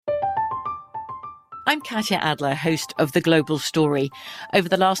I'm Katya Adler, host of The Global Story. Over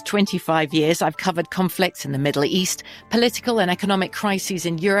the last 25 years, I've covered conflicts in the Middle East, political and economic crises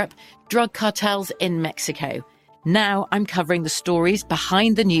in Europe, drug cartels in Mexico. Now I'm covering the stories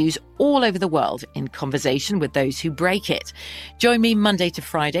behind the news all over the world in conversation with those who break it. Join me Monday to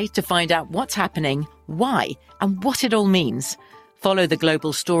Friday to find out what's happening, why, and what it all means. Follow The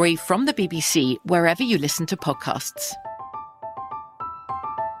Global Story from the BBC wherever you listen to podcasts.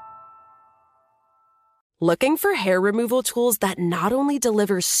 Looking for hair removal tools that not only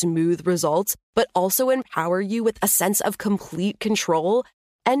deliver smooth results, but also empower you with a sense of complete control?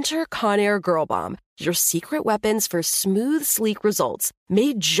 Enter Conair Girl Bomb, your secret weapons for smooth, sleek results,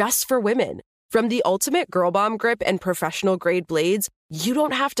 made just for women. From the ultimate Girl Bomb grip and professional-grade blades, you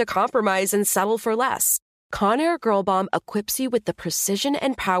don't have to compromise and settle for less. Conair Girl Bomb equips you with the precision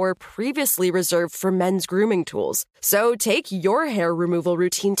and power previously reserved for men's grooming tools. So take your hair removal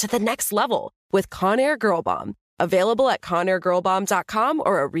routine to the next level with Conair Girl Bomb. Available at ConairGirlBomb.com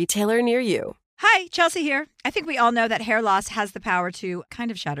or a retailer near you. Hi, Chelsea here. I think we all know that hair loss has the power to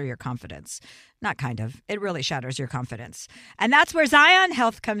kind of shatter your confidence. Not kind of. It really shatters your confidence. And that's where Zion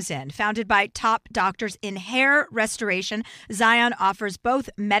Health comes in. Founded by top doctors in hair restoration, Zion offers both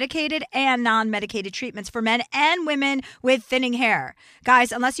medicated and non-medicated treatments for men and women with thinning hair.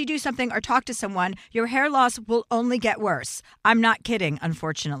 Guys, unless you do something or talk to someone, your hair loss will only get worse. I'm not kidding,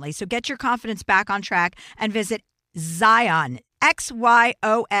 unfortunately. So get your confidence back on track and visit Zion,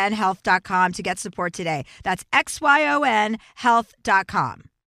 XYON health.com to get support today. That's XYON health.com.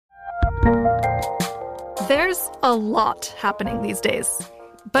 There's a lot happening these days,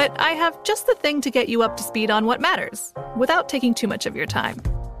 but I have just the thing to get you up to speed on what matters without taking too much of your time.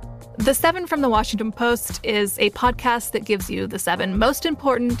 The 7 from the Washington Post is a podcast that gives you the 7 most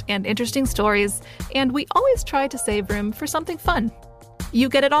important and interesting stories, and we always try to save room for something fun. You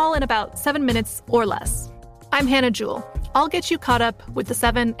get it all in about 7 minutes or less. I'm Hannah Jewell. I'll get you caught up with the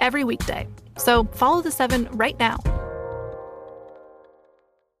 7 every weekday. So follow the 7 right now.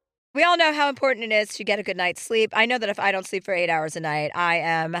 We all know how important it is to get a good night's sleep. I know that if I don't sleep for 8 hours a night, I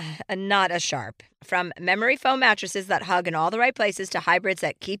am not as sharp. From memory foam mattresses that hug in all the right places to hybrids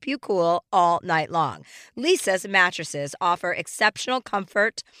that keep you cool all night long, Leesa's mattresses offer exceptional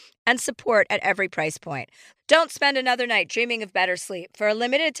comfort and support at every price point. Don't spend another night dreaming of better sleep. For a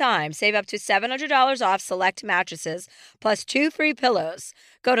limited time, save up to $700 off select mattresses plus 2 free pillows.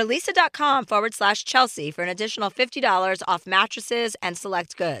 Go to leesa.com/Chelsea for an additional $50 off mattresses and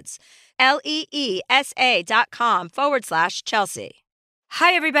select goods. LEESA.com/Chelsea.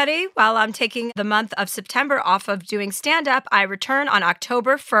 Hi, everybody. While I'm taking the month of September off of doing stand-up, I return on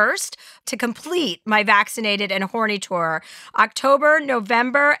October 1st to complete my Vaccinated and Horny tour. October,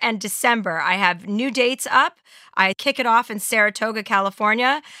 November, and December. I have new dates up. I kick it off in Saratoga,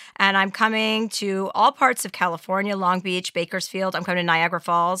 California, and I'm coming to all parts of California, Long Beach, Bakersfield. I'm coming to Niagara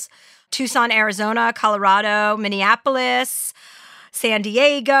Falls, Tucson, Arizona, Colorado, Minneapolis, San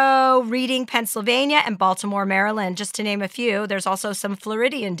Diego, Reading, Pennsylvania, and Baltimore, Maryland, just to name a few. There's also some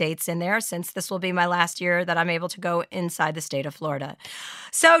Floridian dates in there since this will be my last year that I'm able to go inside the state of Florida.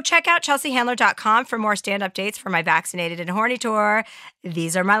 So check out chelseahandler.com for more stand-up dates for my Vaccinated and Horny tour.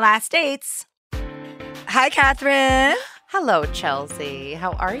 These are my last dates. Hi, Catherine. Hello, Chelsea.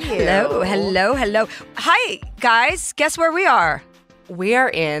 How are you? Hello. Hi, guys. Guess where we are? We are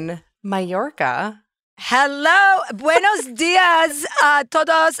in Mallorca. Hello, buenos dias a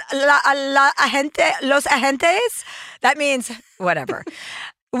todos los agentes. That means whatever.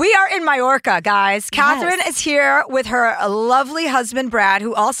 We are in Mallorca, guys. Catherine is here with her lovely husband, Brad,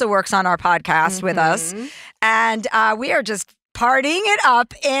 who also works on our podcast with us. And we are just partying it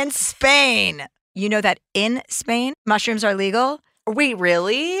up in Spain. You know that in Spain, mushrooms are legal? Wait,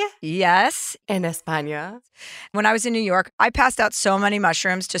 really? Yes. In España? When I was in New York, I passed out so many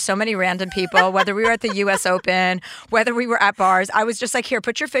mushrooms to so many random people, whether we were at the U.S. Open, whether we were at bars. I was just like, here,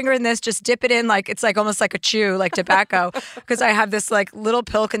 put your finger in this, just dip it in like it's like almost like a chew, like tobacco, because I have this like little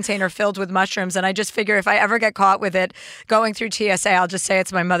pill container filled with mushrooms. And I just figure if I ever get caught with it going through TSA, I'll just say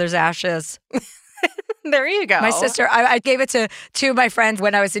it's my mother's ashes. There you go. My sister, I gave it to two of my friends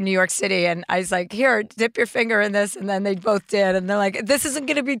when I was in New York City, and I was like, here, dip your finger in this, and then they both did, and they're like, this isn't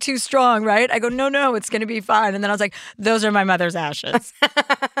going to be too strong, right? I go, no, it's going to be fine. And then I was like, those are my mother's ashes.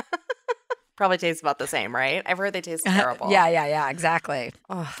 Probably tastes about the same, right? I've heard they taste terrible. Yeah, exactly.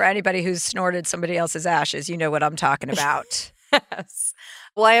 For anybody who's snorted somebody else's ashes, you know what I'm talking about. Yes.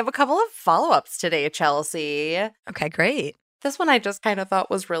 Well, I have a couple of follow-ups today, Chelsea. Okay, great. This one I just kind of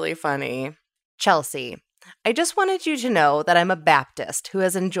thought was really funny. Chelsea, I just wanted you to know that I'm a Baptist who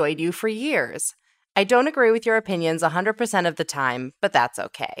has enjoyed you for years. I don't agree with your opinions 100% of the time, but that's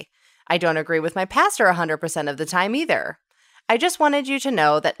okay. I don't agree with my pastor 100% of the time either. I just wanted you to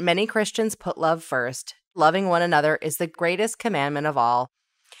know that many Christians put love first. Loving one another is the greatest commandment of all.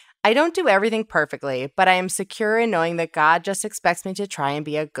 I don't do everything perfectly, but I am secure in knowing that God just expects me to try and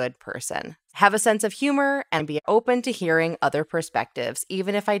be a good person, have a sense of humor, and be open to hearing other perspectives,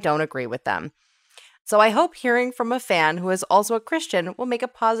 even if I don't agree with them. So I hope hearing from a fan who is also a Christian will make a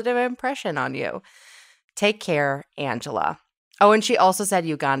positive impression on you. Take care, Angela. Oh, and she also said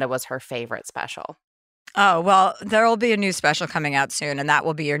Uganda was her favorite special. Oh, well, there will be a new special coming out soon, and that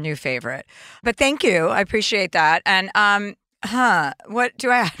will be your new favorite. But thank you. I appreciate that. And, what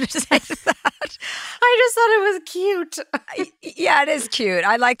do I have to say to that? I just thought it was cute. Yeah, it is cute.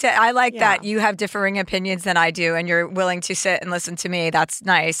 I like that you have differing opinions than I do, and you're willing to sit and listen to me. That's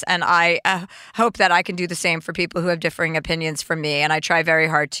nice. And I hope that I can do the same for people who have differing opinions from me. And I try very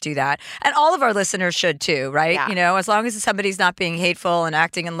hard to do that. And all of our listeners should too, right? Yeah. You know, as long as somebody's not being hateful and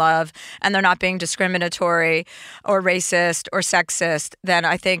acting in love, and they're not being discriminatory or racist or sexist, then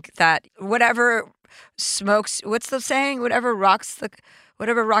I think that whatever smokes, what's the saying? Whatever rocks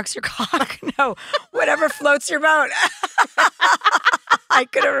your cock. No, whatever floats your boat. I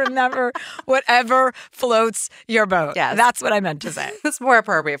couldn't remember. Whatever floats your boat. Yes. That's what I meant to say. It's more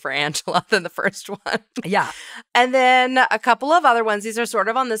appropriate for Angela than the first one. Yeah. And then a couple of other ones. These are sort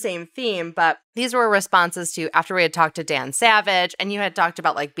of on the same theme, but these were responses to after we had talked to Dan Savage, and you had talked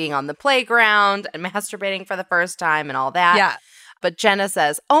about like being on the playground and masturbating for the first time and all that. Yeah. But Jenna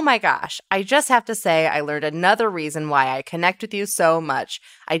says, oh my gosh, I just have to say I learned another reason why I connect with you so much.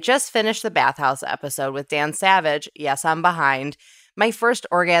 I just finished the bathhouse episode with Dan Savage. Yes, I'm behind. My first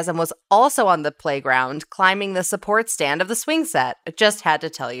orgasm was also on the playground, climbing the support stand of the swing set. I just had to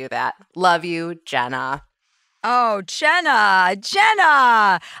tell you that. Love you, Jenna. Oh, Jenna.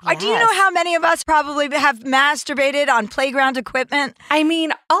 Yes. Do you know how many of us probably have masturbated on playground equipment? I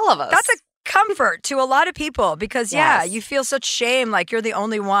mean, all of us. That's a comfort to a lot of people because, Yes. you feel such shame like you're the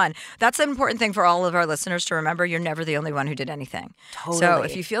only one. That's an important thing for all of our listeners to remember. You're never the only one who did anything. Totally. So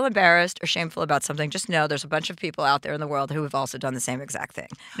if you feel embarrassed or shameful about something, just know there's a bunch of people out there in the world who have also done the same exact thing,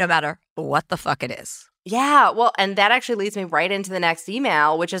 no matter what the fuck it is. Yeah, well, and that actually leads me right into the next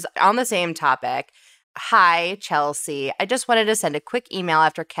email, which is on the same topic. Hi, Chelsea. I just wanted to send a quick email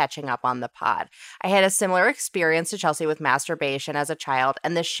after catching up on the pod. I had a similar experience to Chelsea with masturbation as a child,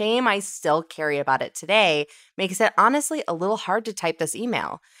 and the shame I still carry about it today makes it honestly a little hard to type this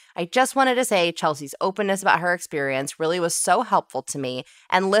email. I just wanted to say Chelsea's openness about her experience really was so helpful to me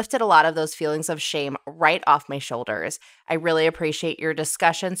and lifted a lot of those feelings of shame right off my shoulders. I really appreciate your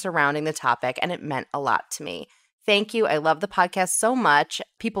discussion surrounding the topic, and it meant a lot to me. Thank you. I love the podcast so much.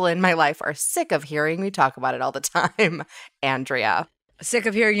 People in my life are sick of hearing me talk about it all the time. Andrea. Sick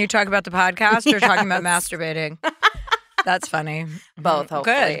of hearing you talk about the podcast or talking about masturbating? That's funny. Both,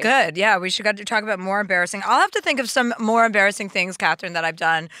 hopefully. Good. Yeah, we should talk about more embarrassing. I'll have to think of some more embarrassing things, Catherine, that I've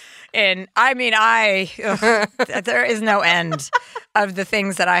done. There is no end of the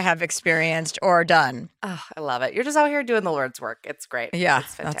things that I have experienced or done. Oh, I love it. You're just out here doing the Lord's work. It's great. Yeah,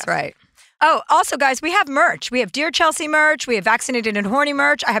 it's fantastic. that's right. Oh, also, guys, we have merch. We have Dear Chelsea merch. We have Vaccinated and Horny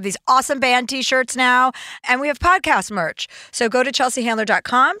merch. I have these awesome band t-shirts now. And we have podcast merch. So go to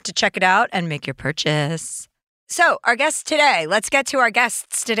chelseahandler.com to check it out and make your purchase. So our guests today, let's get to our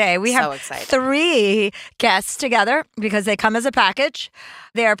guests today. We have 3 guests together because they come as a package.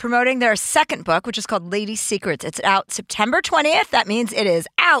 They are promoting their second book, which is called Lady Secrets. It's out September 20th. That means it is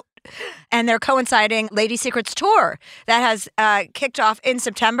out. And they're coinciding Lady Secrets tour that has kicked off in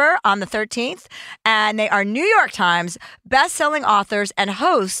September on the 13th. And they are New York Times best-selling authors and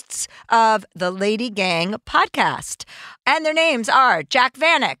hosts of the Lady Gang podcast. And their names are Jac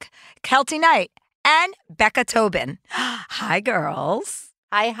Vanek, Keltie Knight, and Becca Tobin. Hi, girls.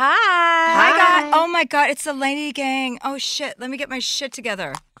 Hi. Hi, God. Oh, my God. It's the Lady Gang. Oh, shit. Let me get my shit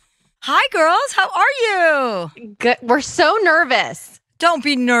together. Hi, girls. How are you? Good. We're so nervous. Don't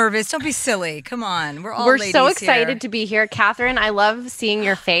be nervous. Don't be silly. Come on. We're ladies so excited here. to be here. Catherine, I love seeing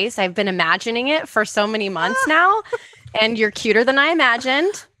your face. I've been imagining it for so many months now, and you're cuter than I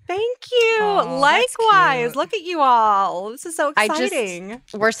imagined. Thank you. Oh, likewise. Look at you all. This is so exciting.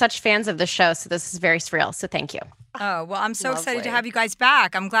 We're such fans of the show, so this is very surreal. So thank you. Oh, well, I'm so excited to Lovely. have you guys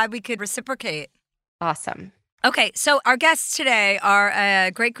back. I'm glad we could reciprocate. Awesome. Okay, so our guests today are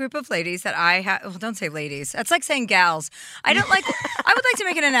a great group of ladies that I have. Well, don't say ladies. That's like saying gals. I would like to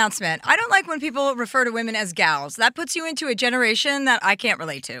make an announcement. I don't like when people refer to women as gals. That puts you into a generation that I can't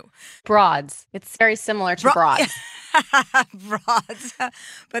relate to. Broads. It's very similar to broads. Broads.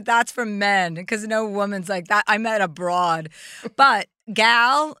 But that's for men because no woman's like that. I met a broad. But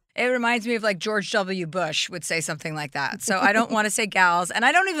gal It reminds me of like George W. Bush would say something like that. So I don't want to say gals, and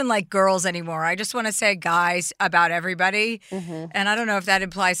I don't even like girls anymore. I just want to say guys about everybody. And I don't know if that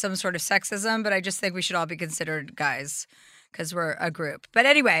implies some sort of sexism, but I just think we should all be considered guys because we're a group. But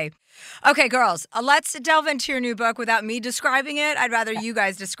anyway, okay, girls, let's delve into your new book without me describing it. I'd rather you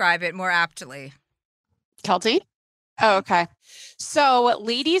guys describe it more aptly. Kelty? Oh, okay. So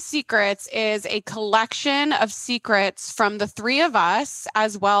Lady Secrets is a collection of secrets from the three of us,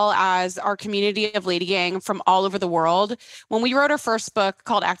 as well as our community of Lady Gang from all over the world. When we wrote our first book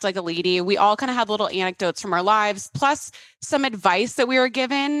called Act Like a Lady, we all kind of had little anecdotes from our lives, plus some advice that we were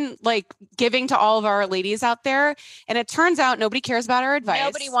given, like giving to all of our ladies out there. And it turns out nobody cares about our advice.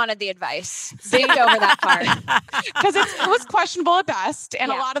 Nobody wanted the advice. Skipped over that part. Because it was questionable at best.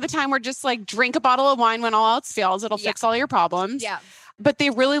 And a lot of the time we're just like, drink a bottle of wine when all else fails. It'll fix all your problems. Yeah. But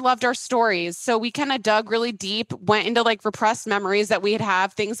they really loved our stories. So we kind of dug really deep, went into like repressed memories that we'd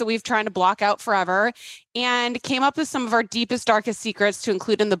have, things that we've tried to block out forever, and came up with some of our deepest, darkest secrets to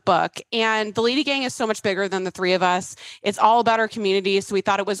include in the book. And the Lady Gang is so much bigger than the three of us. It's all about our community. So we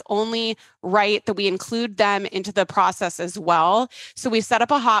thought it was only right that we include them into the process as well. So we set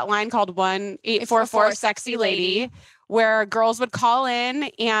up a hotline called 1-844-SEXY-LADY, where girls would call in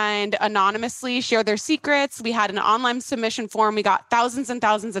and anonymously share their secrets. We had an online submission form. We got thousands and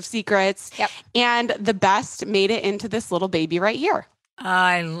thousands of secrets. And the best made it into this little baby right here.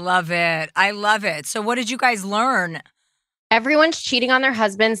 I love it. I love it. So what did you guys learn? Everyone's cheating on their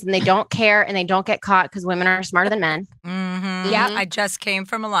husbands and they don't care and they don't get caught because women are smarter than men. Yeah, I just came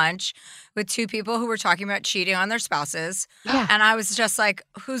from a lunch with two people who were talking about cheating on their spouses. And I was just like,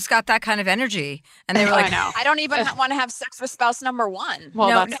 who's got that kind of energy? And they were like, I don't even want to have sex with spouse number one.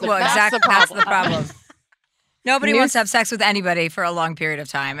 Well, exactly. That's the problem. Nobody wants to have sex with anybody for a long period of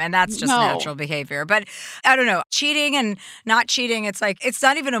time, and that's just natural behavior. But I don't know, cheating and not cheating, it's like, it's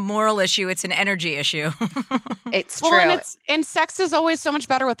not even a moral issue, it's an energy issue. It's true. And sex is always so much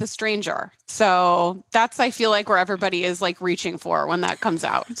better with a stranger. So that's, I feel like, where everybody is like reaching for when that comes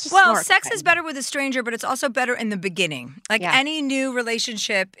out. Well, sex is better with a stranger, but it's also better in the beginning. Like any new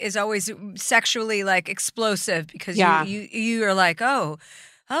relationship is always sexually like explosive because you are like, oh,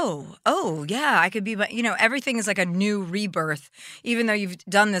 yeah, I could be, but everything is like a new rebirth. Even though you've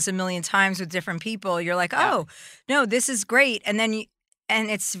done this a million times with different people, you're like, oh, no, this is great. And then and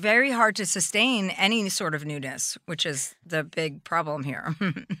it's very hard to sustain any sort of newness, which is the big problem here.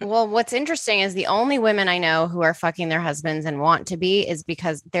 Well, what's interesting is the only women I know who are fucking their husbands and want to be is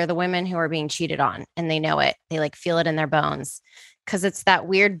because they're the women who are being cheated on and they know it. They like feel it in their bones because it's that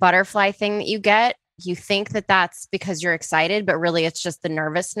weird butterfly thing that you get. You think that that's because you're excited, but really it's just the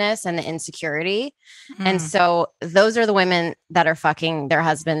nervousness and the insecurity. And so those are the women that are fucking their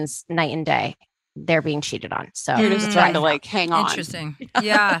husbands night and day. They're being cheated on. So you're just trying to like hang on. Interesting.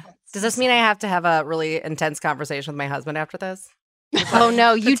 Yeah. Does this mean I have to have a really intense conversation with my husband after this? Oh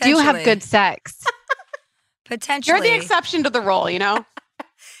no, you do have good sex. Potentially. You're the exception to the rule,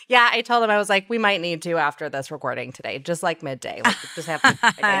 Yeah, I told him, I was like, we might need to after this recording today, just like midday. Like, just have to.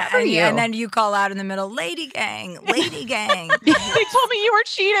 And then you call out in the middle, Lady Gang, Lady Gang. They told me you were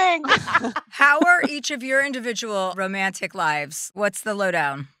cheating. How are each of your individual romantic lives? What's the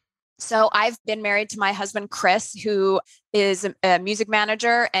lowdown? So I've been married to my husband, Chris, who is a music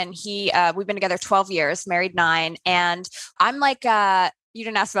manager, and we've been together 12 years, married 9. And I'm like, you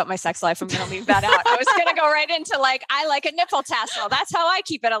didn't ask about my sex life. I'm going to leave that out. I was going to go right into like, I like a nipple tassel. That's how I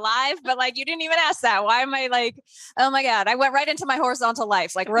keep it alive. But like, you didn't even ask that. Why am I like, oh my God, I went right into my horizontal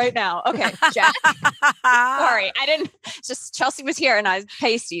life, like right now. Okay, Jack. Sorry, I didn't, just Chelsea was here and I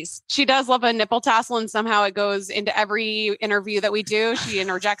pasties. She does love a nipple tassel and somehow it goes into every interview that we do. She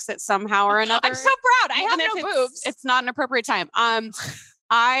interjects it somehow or another. I'm so proud. I have no boobs. It's not an appropriate time.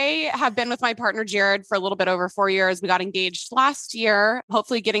 I have been with my partner, Jared, for a little bit over 4 years. We got engaged last year,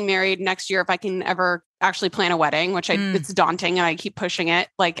 hopefully getting married next year if I can ever actually plan a wedding, which it's daunting and I keep pushing it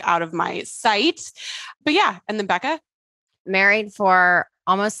like out of my sight. But yeah. And then Becca? Married for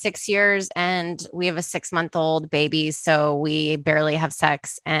almost 6 years and we have a 6-month-old baby. So we barely have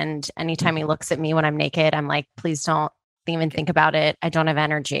sex. And anytime he looks at me when I'm naked, I'm like, please don't even think about it. I don't have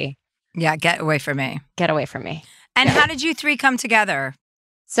energy. Yeah. Get away from me. Get away from me. And how did you three come together?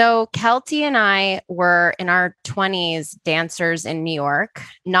 So Kelty and I were in our 20s dancers in New York,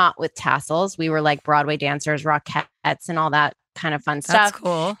 not with tassels. We were like Broadway dancers, Rockettes and all that kind of fun stuff. That's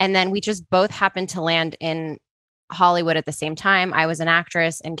cool. And then we just both happened to land in Hollywood at the same time. I was an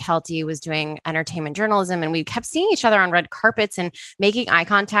actress and Kelty was doing entertainment journalism. And we kept seeing each other on red carpets and making eye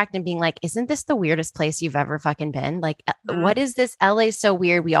contact and being like, isn't this the weirdest place you've ever fucking been? Like, what is this? LA is so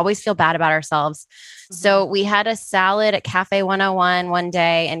weird. We always feel bad about ourselves. So we had a salad at Cafe 101 one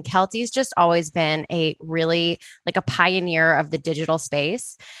day, and Kelty's just always been a really like a pioneer of the digital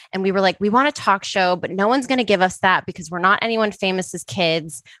space. And we were like, we want a talk show, but no one's going to give us that because we're not anyone famous as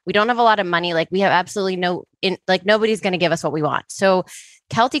kids. We don't have a lot of money. Like we have absolutely nobody's going to give us what we want. So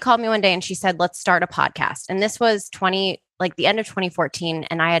Kelty called me one day and she said, let's start a podcast. And this was the end of 2014.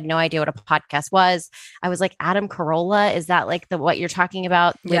 And I had no idea what a podcast was. I was like, Adam Carolla, is that like what you're talking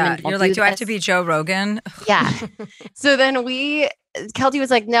about? Yeah. You're like, do I have to be Joe Rogan? Yeah. So then Kelty was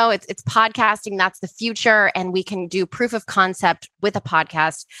like, no, it's podcasting. That's the future. And we can do proof of concept with a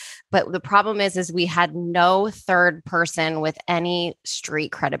podcast. But the problem is we had no third person with any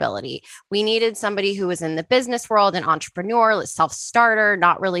street credibility. We needed somebody who was in the business world, an entrepreneur, self-starter,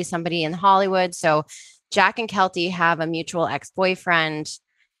 not really somebody in Hollywood. So Jack and Kelty have a mutual ex-boyfriend,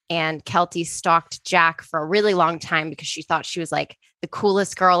 and Kelty stalked Jack for a really long time because she thought she was like the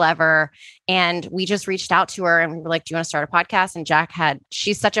coolest girl ever. And we just reached out to her and we were like, do you want to start a podcast? And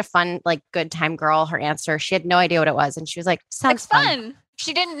she's such a fun, like good time girl. Her answer, she had no idea what it was. And she was like, sounds fun.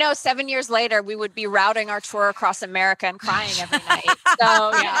 She didn't know 7 years later we would be routing our tour across America and crying every night.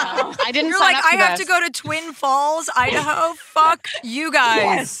 So, yeah. I didn't You're sign like, up for I have this. to go to Twin Falls, Idaho. Fuck you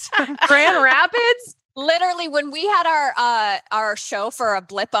guys. Grand Rapids? Literally, when we had our show for a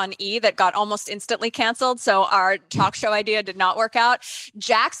blip on E that got almost instantly canceled, so our talk show idea did not work out.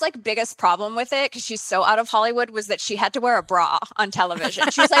 Jack's like biggest problem with it, because she's so out of Hollywood, was that she had to wear a bra on television.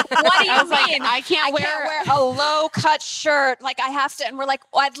 She was like, "What do you mean? I can't wear a low cut shirt? Like I have to?" And we're like,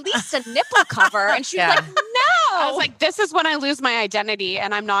 well, "At least a nipple cover." And she's like, "No." I was like, this is when I lose my identity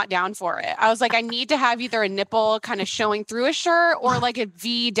and I'm not down for it. I was like, I need to have either a nipple kind of showing through a shirt or like a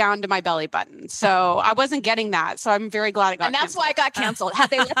V down to my belly button. So I wasn't getting that. So I'm very glad it got And that's canceled. why it got canceled. Had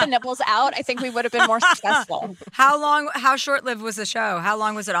they let the nipples out, I think we would have been more successful. How short-lived was the show? How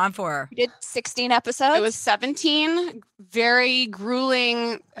long was it on for? We did 16 episodes. It was 17 very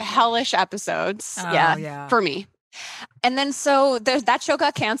grueling, hellish episodes. Yeah. For me. And then so that show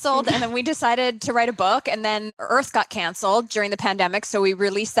got canceled, and then we decided to write a book, and then Earth got canceled during the pandemic. So we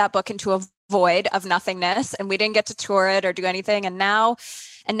released that book into a void of nothingness, and we didn't get to tour it or do anything. And now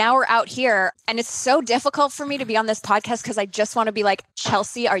we're out here, and it's so difficult for me to be on this podcast because I just want to be like,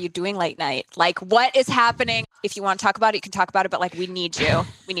 Chelsea, are you doing late night? Like, what is happening? If you want to talk about it, you can talk about it, but like, we need you.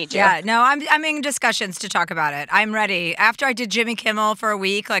 We need you. Yeah, no, I'm in discussions to talk about it. I'm ready. After I did Jimmy Kimmel for a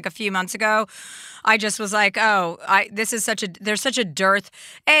week, like a few months ago, I just was like, there's such a dearth.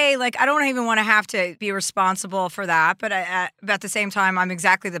 Like, I don't even want to have to be responsible for that. But at the same time, I'm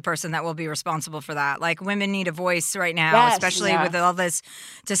exactly the person that will be responsible for that. Like, women need a voice right now, especially with all this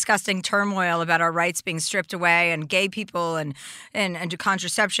disgusting turmoil about our rights being stripped away, and gay people and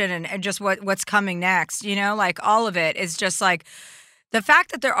contraception and just what's coming next. You know, like all of it is just like, the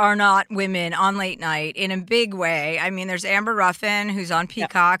fact that there are not women on late night in a big way. I mean, there's Amber Ruffin, who's on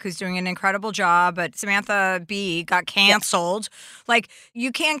Peacock, who's doing an incredible job, but Samantha Bee got canceled. Like,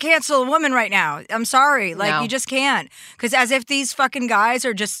 you can't cancel a woman right now. I'm sorry. Like, you just can't. Because as if these fucking guys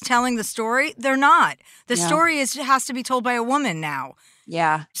are just telling the story. They're not. The story has to be told by a woman now.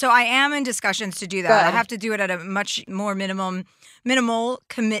 Yeah. So I am in discussions to do that. Good. I have to do it at a much more minimal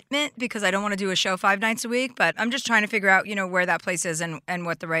commitment because I don't want to do a show 5 nights a week, but I'm just trying to figure out, where that place is and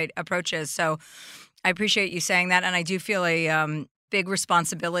what the right approach is. So I appreciate you saying that. And I do feel a big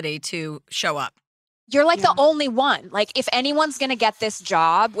responsibility to show up. You're like the only one. Like, if anyone's going to get this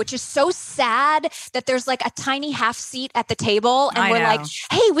job, which is so sad that there's like a tiny half seat at the table, and we're like,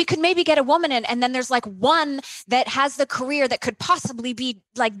 hey, we could maybe get a woman in. And then there's like one that has the career that could possibly be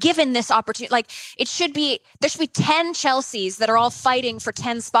like given this opportunity. Like, there should be 10 Chelseas that are all fighting for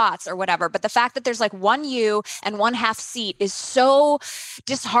 10 spots or whatever. But the fact that there's like one you and one half seat is so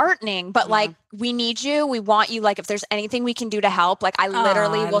disheartening. But like, we need you. We want you. Like, if there's anything we can do to help, like, I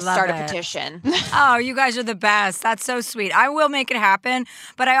literally will start a petition. Oh, you guys are the best. That's so sweet. I will make it happen,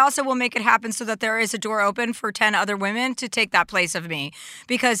 but I also will make it happen so that there is a door open for 10 other women to take that place of me,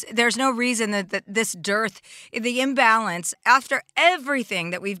 because there's no reason that this dearth, the imbalance, after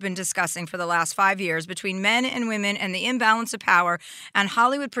everything that we've been discussing for the last 5 years between men and women and the imbalance of power and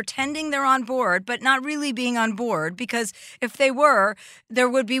Hollywood pretending they're on board, but not really being on board, because if they were, there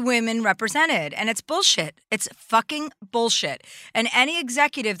would be women represented. And it's bullshit. It's fucking bullshit. And any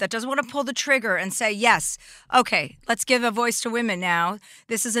executive that doesn't want to pull the trigger and say, yes, okay, let's give a voice to women now.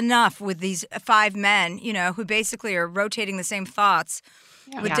 This is enough with these 5 men, who basically are rotating the same thoughts.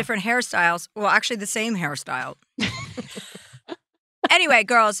 with different hairstyles. Well, actually the same hairstyle. Anyway,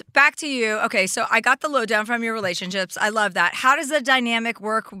 girls, back to you. Okay, so I got the lowdown from your relationships. I love that. How does the dynamic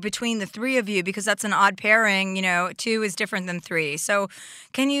work between the three of you? Because that's an odd pairing. You know, 2 is different than 3. So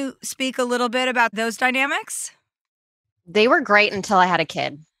can you speak a little bit about those dynamics? They were great until I had a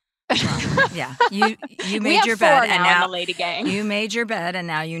kid. Yeah, you made your bed and now in the Lady Gang. You made your bed and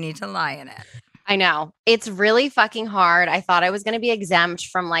now you need to lie in it. I know. It's really fucking hard. I thought I was going to be exempt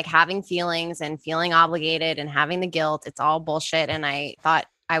from like having feelings and feeling obligated and having the guilt. It's all bullshit. And I thought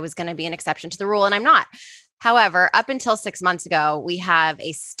I was going to be an exception to the rule, and I'm not. However, up until 6 months ago, we have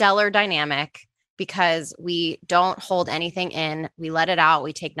a stellar dynamic because we don't hold anything in. We let it out.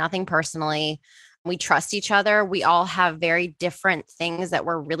 We take nothing personally. We trust each other. We all have very different things that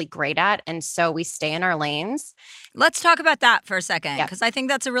we're really great at. And so we stay in our lanes. Let's talk about that for a second, because I think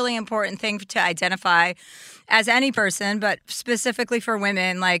that's a really important thing to identify as any person, but specifically for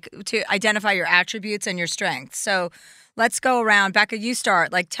women, like to identify your attributes and your strengths. So let's go around. Becca, you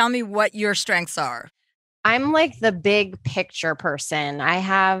start. Like, tell me what your strengths are. I'm like the big picture person.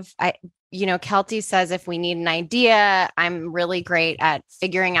 Kelty says if we need an idea, I'm really great at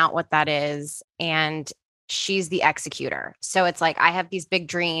figuring out what that is. And she's the executor. So it's like, I have these big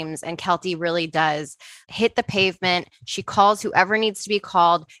dreams and Kelty really does hit the pavement. She calls whoever needs to be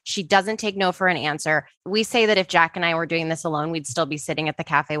called. She doesn't take no for an answer. We say that if Jack and I were doing this alone, we'd still be sitting at the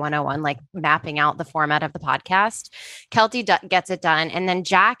Cafe 101, like mapping out the format of the podcast. Kelty gets it done. And then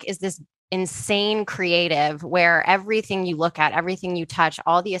Jack is this insane creative where everything you look at, everything you touch,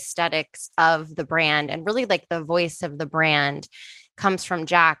 all the aesthetics of the brand and really like the voice of the brand comes from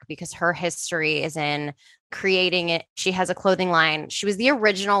Jack because her history is in creating it. She has a clothing line. She was the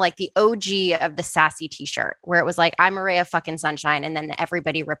original, like the OG of the sassy t-shirt where it was like, I'm a ray of fucking sunshine. And then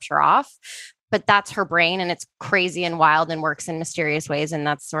everybody ripped her off. But that's her brain and it's crazy and wild and works in mysterious ways. And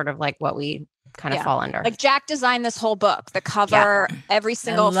that's sort of like what we kind of fall under. Like Jack designed this whole book, the cover, every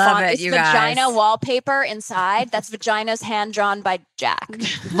single font. It's vagina guys. Wallpaper inside. That's vaginas hand drawn by Jack.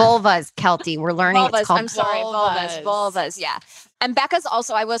 Vulvas, Kelty. We're learning Vulvas. it's called I'm sorry, vulvas. Yeah. And Becca's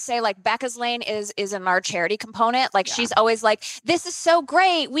also, I will say, like Becca's lane is in our charity component. Like she's always like, this is so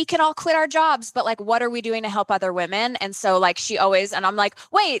great. We can all quit our jobs, but like, what are we doing to help other women? And so like she always, and I'm like,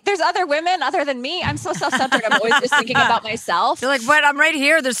 wait, there's other women other than me. I'm so self-centered. I'm always just thinking about myself. You're like, what? I'm right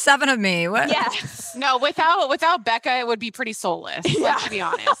here. There's 7 of me. What? Yeah. No, without Becca, it would be pretty soulless. Like, to be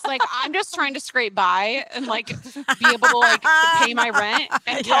honest, like I'm just trying to scrape by and like be able to like pay my rent.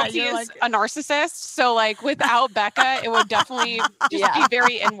 And Kelty is a narcissist, so like without Becca, it would definitely just be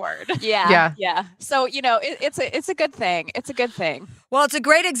very inward. Yeah. So it's a good thing. It's a good thing. Well, it's a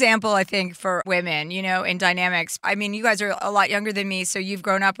great example, I think, for women, in dynamics. I mean, you guys are a lot younger than me, so you've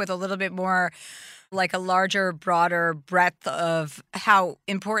grown up with a little bit more like a larger, broader breadth of how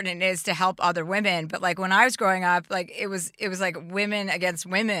important it is to help other women. But like when I was growing up, like it was like women against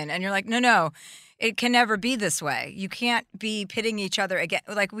women. And you're like, no, it can never be this way. You can't be pitting each other again.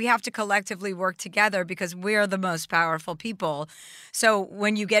 Like we have to collectively work together because we're the most powerful people. So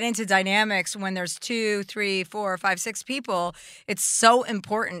when you get into dynamics, when there's 2, 3, 4, 5, 6 people, it's so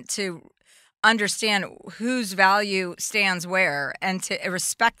important to understand whose value stands where and to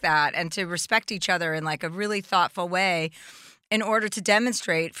respect that and to respect each other in like a really thoughtful way in order to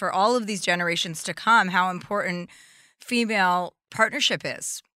demonstrate for all of these generations to come how important female partnership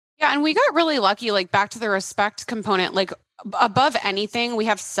is. Yeah, and we got really lucky, like back to the respect component, like above anything, we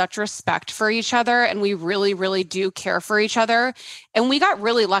have such respect for each other and we really, really do care for each other. And we got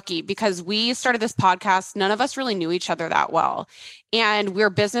really lucky because we started this podcast. None of us really knew each other that well. And we're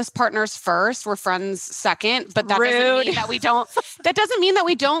business partners first. We're friends second, but that doesn't mean that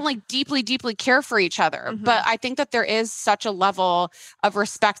we don't like deeply, deeply care for each other. Mm-hmm. But I think that there is such a level of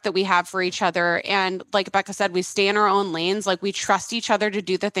respect that we have for each other. And like Becca said, we stay in our own lanes. Like we trust each other to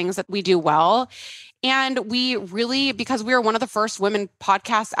do the things that we do well. And we really, because we are one of the first women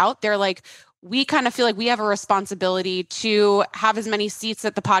podcasts out there, like we kind of feel like we have a responsibility to have as many seats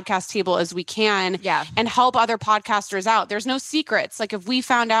at the podcast table as we can and help other podcasters out. There's no secrets. Like if we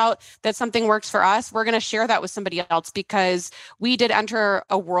found out that something works for us, we're going to share that with somebody else because we did enter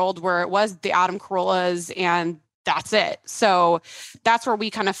a world where it was the Adam Carollas and that's it. So that's where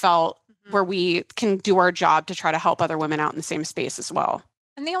we kind of felt where we can do our job to try to help other women out in the same space as well.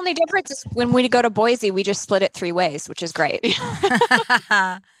 And the only difference is when we go to Boise, we just split it 3 ways, which is great.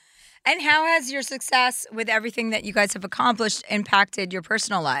 And how has your success with everything that you guys have accomplished impacted your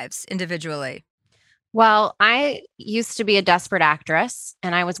personal lives individually? Well, I used to be a desperate actress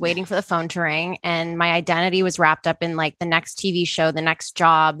and I was waiting for the phone to ring, and my identity was wrapped up in like the next TV show, the next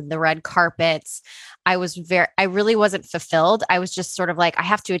job, the red carpets. I really wasn't fulfilled. I was just sort of like, I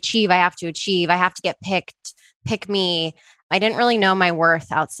have to achieve, I have to achieve, I have to get picked, pick me. I didn't really know my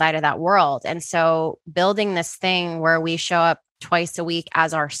worth outside of that world. And so building this thing where we show up twice a week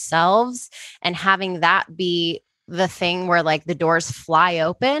as ourselves and having that be the thing where like the doors fly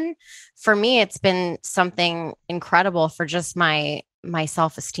open, for me, it's been something incredible for just my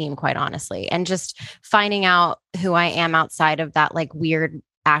self-esteem, quite honestly, and just finding out who I am outside of that like weird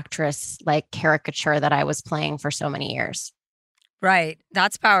actress, like caricature that I was playing for so many years. Right.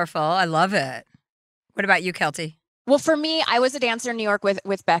 That's powerful. I love it. What about you, Kelty? Well, for me, I was a dancer in New York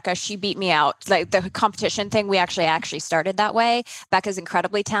with Becca. She beat me out. Like the competition thing, we actually started that way. Becca's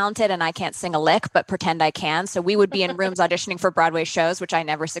incredibly talented and I can't sing a lick, but pretend I can. So we would be in rooms auditioning for Broadway shows, which I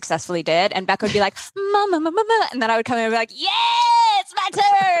never successfully did. And Becca would be like, mama, mama, mama. And then I would come in and be like, yeah, it's my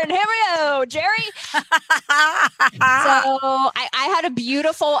turn. Here we go, Jerry. So I had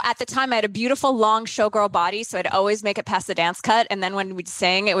at the time, I had a beautiful long showgirl body. So I'd always make it past the dance cut. And then when we'd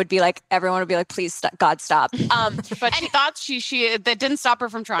sing, it would be like, everyone would be like, please, God, stop. But she thought she that didn't stop her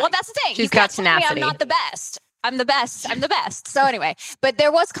from trying. Well, that's the thing. She's got tenacity. I'm not the best. I'm the best. So anyway, but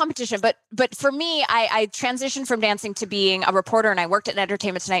there was competition. But for me, I transitioned from dancing to being a reporter, and I worked at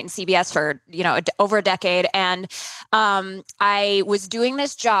Entertainment Tonight and CBS for over a decade. And I was doing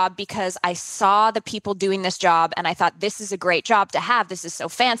this job because I saw the people doing this job, and I thought this is a great job to have. This is so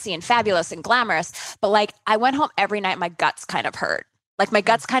fancy and fabulous and glamorous. But like, I went home every night, my guts kind of hurt. Like my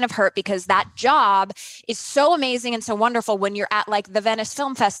guts kind of hurt because that job is so amazing and so wonderful when you're at like the Venice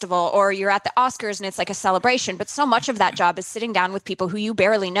Film Festival or you're at the Oscars and it's like a celebration. But so much of that job is sitting down with people who you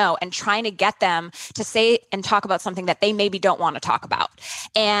barely know and trying to get them to say and talk about something that they maybe don't want to talk about.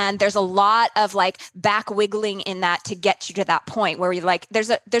 And there's a lot of like back wiggling in that to get you to that point where you're like,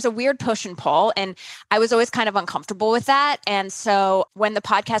 there's a weird push and pull. And I was always kind of uncomfortable with that. And so when the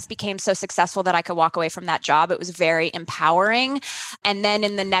podcast became so successful that I could walk away from that job, it was very empowering. And then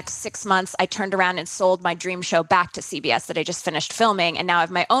in the next 6 months, I turned around and sold my dream show back to CBS that I just finished filming. And now I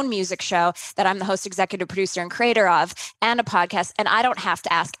have my own music show that I'm the host, executive producer, and creator of, and a podcast. And I don't have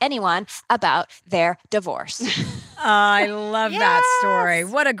to ask anyone about their divorce. I love that story.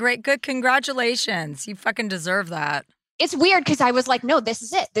 What a good congratulations. You fucking deserve that. It's weird because I was like, no, this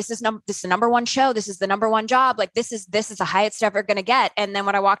is it. This is the number one show. This is the number one job. Like this is the highest ever going to get. And then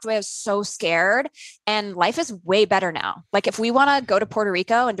when I walked away, I was so scared, and life is way better now. Like if we want to go to Puerto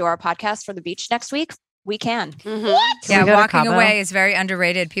Rico and do our podcast from the beach next week, we can. Mm-hmm. What? Yeah, walking away is very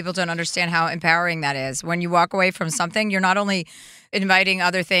underrated. People don't understand how empowering that is. When you walk away from something, you're not only inviting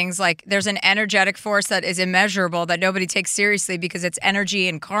other things, like there's an energetic force that is immeasurable that nobody takes seriously because it's energy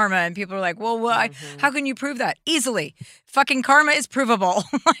and karma. And people are like, well, how can you prove that? Easily. Fucking karma is provable.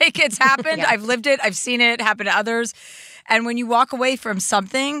 Like it's happened. Yeah. I've lived it. I've seen it happen to others. And when you walk away from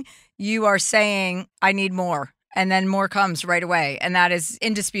something, you are saying, I need more. And then more comes right away. And that is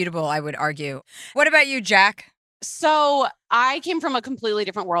indisputable, I would argue. What about you, Jack? So I came from a completely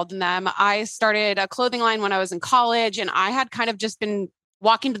different world than them. I started a clothing line when I was in college, and I had kind of just been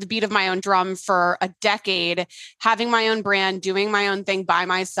walking to the beat of my own drum for a decade, having my own brand, doing my own thing by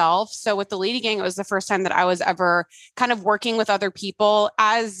myself. So with the Lady Gang, it was the first time that I was ever kind of working with other people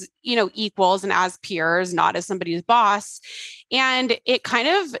as, equals and as peers, not as somebody's boss. And it kind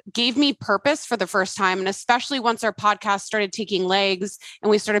of gave me purpose for the first time. And especially once our podcast started taking legs and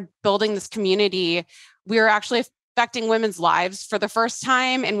we started building this community, we were actually affecting women's lives for the first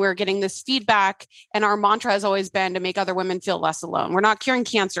time. And we're getting this feedback. And our mantra has always been to make other women feel less alone. We're not curing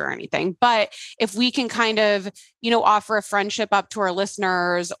cancer or anything, but if we can kind of, offer a friendship up to our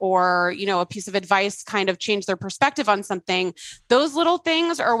listeners or, a piece of advice, kind of change their perspective on something, those little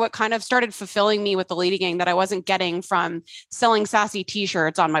things are what kind of started fulfilling me with the Lady Gang that I wasn't getting from selling sassy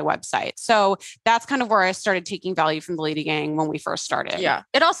t-shirts on my website. So that's kind of where I started taking value from the Lady Gang when we first started. Yeah.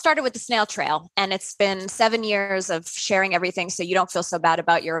 It all started with the snail trail, and it's been 7 years of sharing everything so you don't feel so bad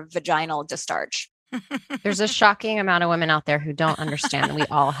about your vaginal discharge. There's a shocking amount of women out there who don't understand that we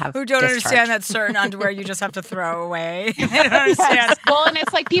all have who don't discharge. Understand that certain underwear you just have to throw away. They don't understand. Yes. Well, and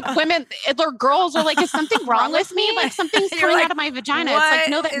it's like women, or girls are like, is something wrong with me? Like something's coming out of my vagina. It's like,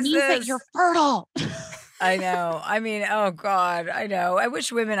 no, that means that you're fertile. I know. I mean, oh God, I know. I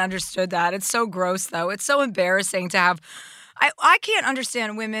wish women understood that. It's so gross though. It's so embarrassing to have. I can't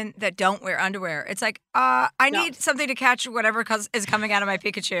understand women that don't wear underwear. It's like, I need something to catch whatever is coming out of my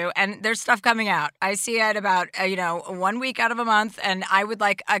Pikachu, and there's stuff coming out. I see it about, 1 week out of a month, and I would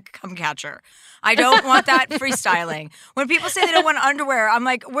like a cum catcher. I don't want that freestyling. When people say they don't want underwear, I'm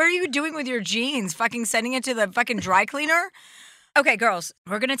like, what are you doing with your jeans? Fucking sending it to the fucking dry cleaner? Okay, girls,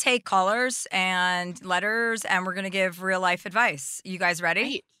 we're going to take callers and letters, and we're going to give real-life advice. You guys ready?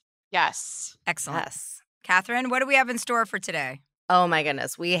 Right. Yes. Excellent. Yes. Catherine, what do we have in store for today? Oh my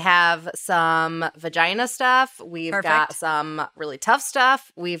goodness. We have some vagina stuff. We've got some really tough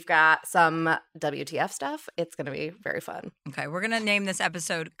stuff. We've got some WTF stuff. It's going to be very fun. Okay, we're going to name this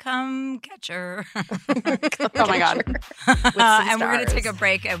episode Cum Catcher. Oh my God. And we're going to take a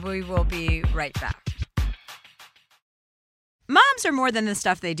break, and we will be right back. Moms are more than the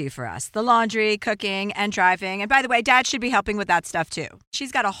stuff they do for us. The laundry, cooking, and driving. And by the way, Dad should be helping with that stuff too.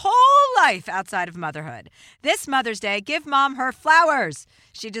 She's got a whole life outside of motherhood. This Mother's Day, give Mom her flowers.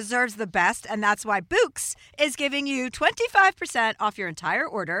 She deserves the best, and that's why Bouqs is giving you 25% off your entire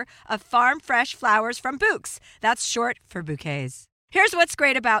order of farm fresh flowers from Bouqs. That's short for bouquets. Here's what's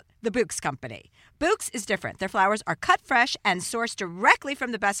great about the Bouqs company. Bouqs is different. Their flowers are cut fresh and sourced directly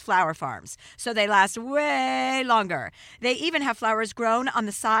from the best flower farms, so they last way longer. They even have flowers grown on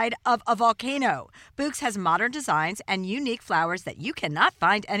the side of a volcano. Bouqs has modern designs and unique flowers that you cannot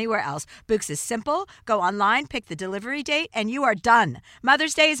find anywhere else. Bouqs is simple. Go online, pick the delivery date, and you are done.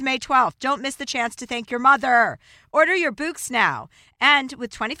 Mother's Day is May 12th. Don't miss the chance to thank your mother. Order your Bouqs now. And with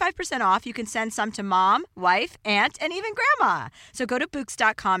 25% off, you can send some to mom, wife, aunt, and even grandma. So go to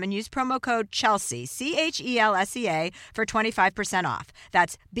Bouqs.com and use promo code Chelsea, CHELSEA, for 25% off.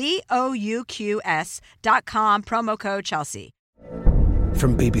 That's BOUQS.com, promo code Chelsea.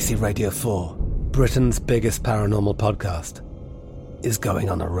 From BBC Radio 4, Britain's biggest paranormal podcast is going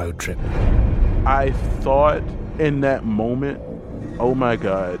on a road trip. I thought in that moment, oh my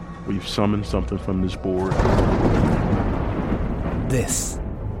God, we've summoned something from this board. This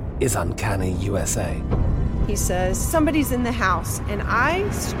is Uncanny USA. He says, somebody's in the house, and I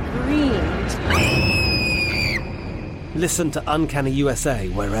screamed. Listen to Uncanny USA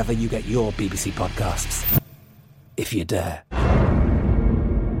wherever you get your BBC podcasts, if you dare.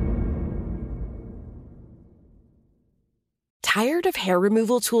 Tired of hair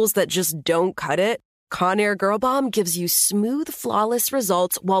removal tools that just don't cut it? Conair Girl Bomb gives you smooth, flawless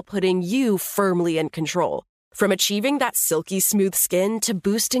results while putting you firmly in control. From achieving that silky smooth skin to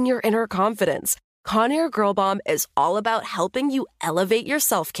boosting your inner confidence, Conair Girl Bomb is all about helping you elevate your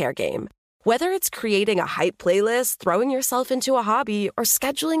self-care game. Whether it's creating a hype playlist, throwing yourself into a hobby, or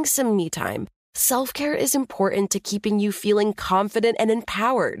scheduling some me time, self-care is important to keeping you feeling confident and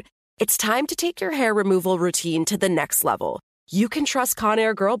empowered. It's time to take your hair removal routine to the next level. You can trust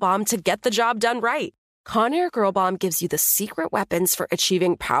Conair Girl Bomb to get the job done right. Conair Girl Bomb gives you the secret weapons for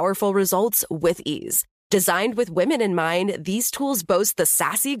achieving powerful results with ease. Designed with women in mind, these tools boast the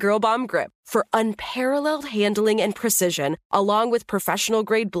sassy Girl Bomb grip for unparalleled handling and precision, along with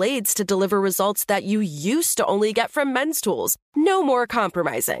professional-grade blades to deliver results that you used to only get from men's tools. No more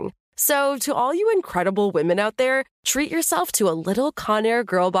compromising. So, to all you incredible women out there, treat yourself to a little Conair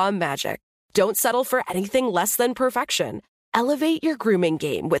Girl Bomb magic. Don't settle for anything less than perfection. Elevate your grooming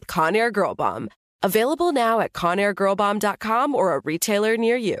game with Conair Girl Bomb. Available now at ConairGirlBomb.com or a retailer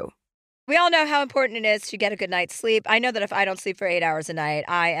near you. We all know how important it is to get a good night's sleep. I know that if I don't sleep for 8 hours a night,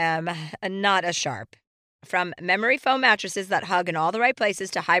 I am not as sharp. From memory foam mattresses that hug in all the right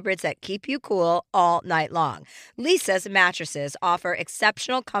places to hybrids that keep you cool all night long, Lisa's mattresses offer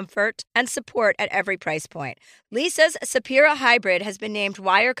exceptional comfort and support at every price point. Lisa's Sapira Hybrid has been named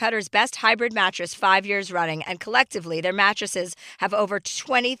Wirecutter's best hybrid mattress 5 years running, and collectively, their mattresses have over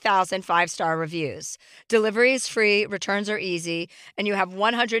 20,000 five-star reviews. Delivery is free, returns are easy, and you have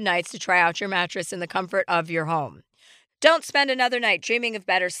 100 nights to try out your mattress in the comfort of your home. Don't spend another night dreaming of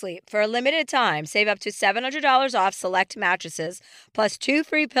better sleep. For a limited time, save up to $700 off select mattresses, plus 2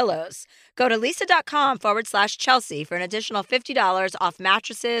 free pillows. Go to lisa.com/Chelsea for an additional $50 off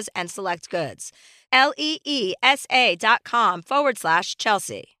mattresses and select goods.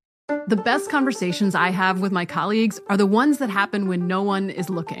 LEESA.com/Chelsea. The best conversations I have with my colleagues are the ones that happen when no one is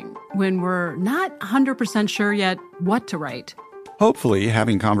looking, when we're not 100% sure yet what to write. Hopefully,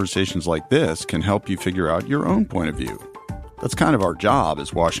 having conversations like this can help you figure out your own point of view. That's kind of our job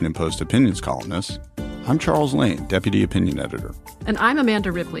as Washington Post opinions columnists. I'm Charles Lane, Deputy Opinion Editor. And I'm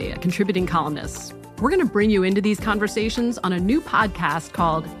Amanda Ripley, a contributing columnist. We're going to bring you into these conversations on a new podcast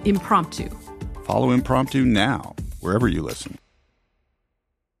called Impromptu. Follow Impromptu now, wherever you listen.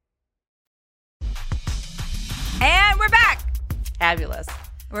 And we're back. Fabulous.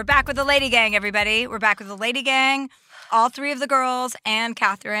 We're back with the Lady Gang, everybody. We're back with the Lady Gang. all three of the girls and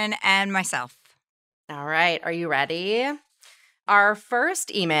Catherine and myself. All right. Are you ready? Our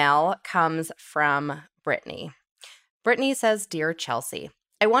first email comes from Brittany. Brittany says, Dear Chelsea,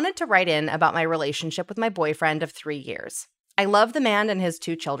 I wanted to write in about my relationship with my boyfriend of 3 years. I love the man and his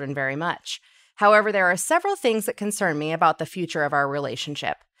 2 children very much. However, there are several things that concern me about the future of our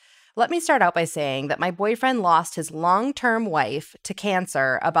relationship. Let me start out by saying that my boyfriend lost his long-term wife to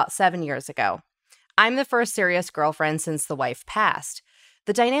cancer about 7 years ago. I'm the first serious girlfriend since the wife passed.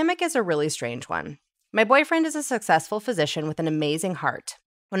 The dynamic is a really strange one. My boyfriend is a successful physician with an amazing heart.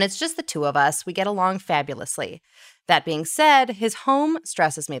 When it's just the two of us, we get along fabulously. That being said, his home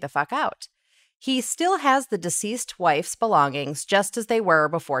stresses me the fuck out. He still has the deceased wife's belongings just as they were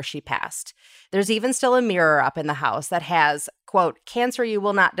before she passed. There's even still a mirror up in the house that has, quote, "Cancer, you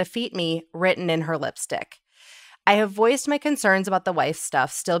will not defeat me," written in her lipstick. I have voiced my concerns about the wife's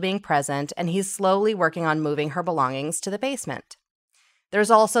stuff still being present, and he's slowly working on moving her belongings to the basement.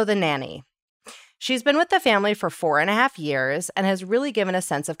 There's also the nanny. She's been with the family for 4.5 years and has really given a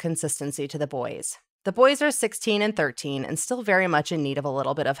sense of consistency to the boys. The boys are 16 and 13 and still very much in need of a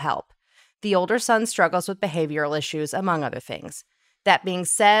little bit of help. The older son struggles with behavioral issues, among other things. That being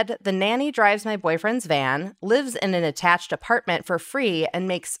said, the nanny drives my boyfriend's van, lives in an attached apartment for free, and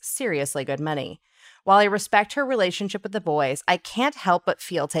makes seriously good money. While I respect her relationship with the boys, I can't help but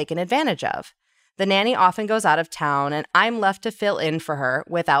feel taken advantage of. The nanny often goes out of town, and I'm left to fill in for her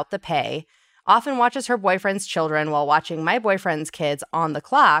without the pay, often watches her boyfriend's children while watching my boyfriend's kids on the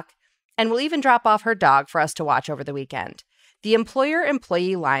clock, and will even drop off her dog for us to watch over the weekend. The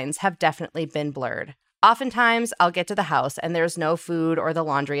employer-employee lines have definitely been blurred. Oftentimes, I'll get to the house and there's no food or the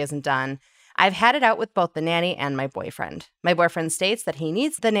laundry isn't done. I've had it out with both the nanny and my boyfriend. My boyfriend states that he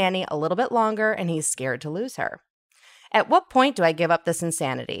needs the nanny a little bit longer and he's scared to lose her. At what point do I give up this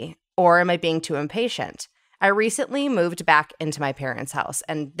insanity? Or am I being too impatient? I recently moved back into my parents' house,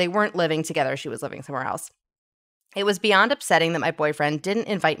 and they weren't living together. She was living somewhere else. It was beyond upsetting that my boyfriend didn't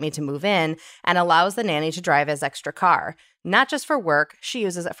invite me to move in and allows the nanny to drive his extra car. Not just for work, she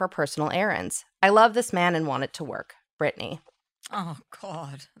uses it for personal errands. I love this man and want it to work. Brittany. Oh,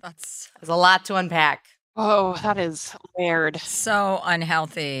 God. There's a lot to unpack. Oh, that is weird. So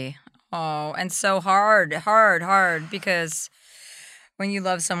unhealthy. Oh, and so hard, because when you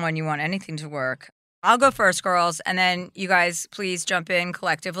love someone, you want anything to work. I'll go first, girls, and then you guys please jump in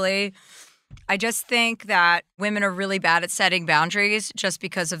collectively. I just think that women are really bad at setting boundaries just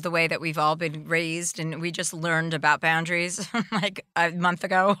because of the way that we've all been raised, and we just learned about boundaries like a month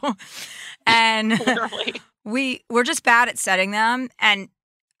ago. And we're just bad at setting them, and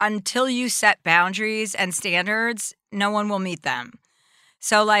until you set boundaries and standards, no one will meet them.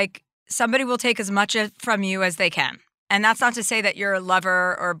 So like somebody will take as much from you as they can. And that's not to say that your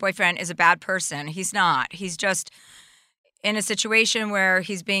lover or boyfriend is a bad person. He's not. He's just in a situation where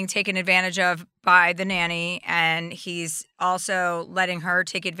he's being taken advantage of by the nanny, and he's also letting her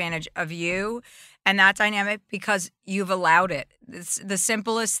take advantage of you. And that dynamic, because you've allowed it. The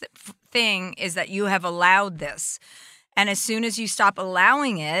simplest thing is that you have allowed this. And as soon as you stop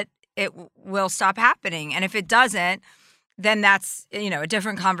allowing it, it will stop happening. And if it doesn't, then that's, a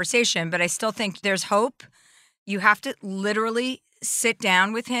different conversation. But I still think there's hope. You have to literally sit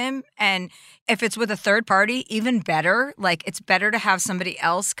down with him. And if it's with a third party, even better. Like, it's better to have somebody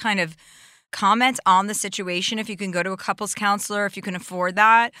else kind of comment on the situation. If you can go to a couples counselor, if you can afford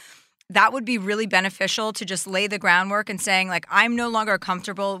that, that would be really beneficial to just lay the groundwork and saying, like, I'm no longer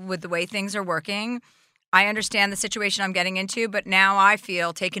comfortable with the way things are working. I understand the situation I'm getting into, but now I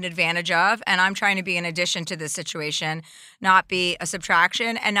feel taken advantage of, and I'm trying to be an addition to this situation, not be a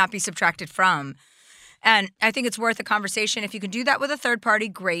subtraction and not be subtracted from. And I think it's worth a conversation. If you can do that with a third party,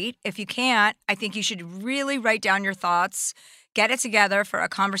 great. If you can't, I think you should really write down your thoughts, get it together for a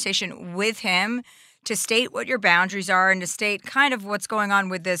conversation with him to state what your boundaries are and to state kind of what's going on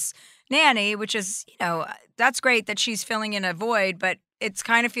with this nanny, which is, that's great that she's filling in a void, but it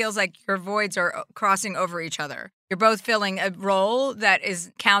kind of feels like your voids are crossing over each other. You're both filling a role that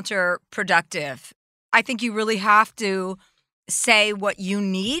is counterproductive. I think you really have to say what you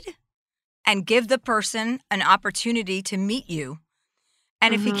need and give the person an opportunity to meet you.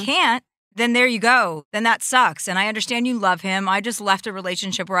 And if he can't, then there you go. Then that sucks. And I understand you love him. I just left a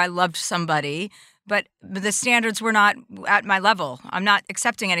relationship where I loved somebody, but the standards were not at my level. I'm not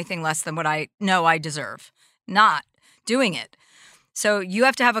accepting anything less than what I know I deserve. Not doing it. So you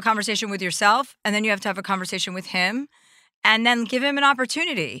have to have a conversation with yourself, and then you have to have a conversation with him, and then give him an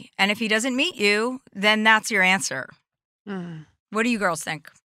opportunity. And if he doesn't meet you, then that's your answer. What do you girls think?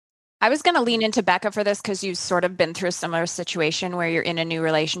 I was going to lean into Becca for this because you've sort of been through a similar situation where you're in a new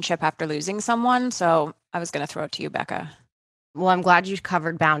relationship after losing someone. So I was going to throw it to you, Becca. Well, I'm glad you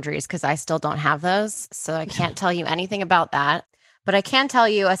covered boundaries because I still don't have those. So I can't tell you anything about that. But I can tell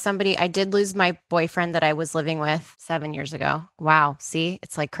you, as somebody, I did lose my boyfriend that I was living with 7 years ago. Wow. See,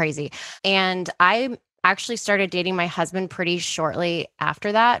 it's like crazy. And I actually started dating my husband pretty shortly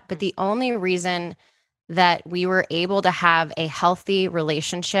after that. But the only reason that we were able to have a healthy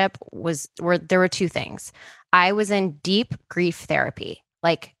relationship there were two things. I was in deep grief therapy.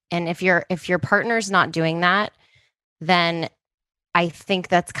 And if your partner's not doing that, then I think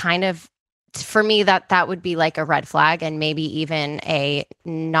that's kind of, for me, that would be like a red flag, and maybe even a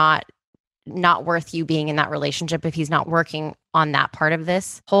not worth you being in that relationship if he's not working on that part of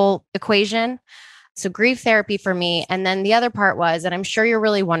this whole equation. So grief therapy for me. And then the other part was, and I'm sure you're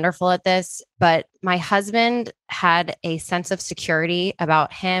really wonderful at this, but my husband had a sense of security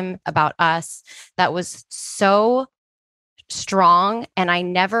about him, about us, that was so strong. And I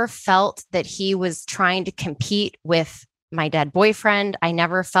never felt that he was trying to compete with my dead boyfriend. I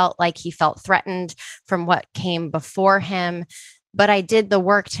never felt like he felt threatened from what came before him, but I did the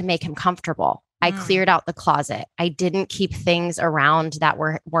work to make him comfortable. I cleared out the closet. I didn't keep things around that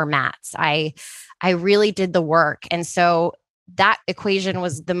were Matt's. I really did the work. And so that equation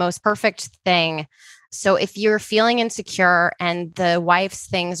was the most perfect thing. So if you're feeling insecure and the wife's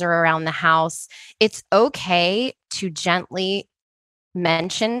things are around the house, it's okay to gently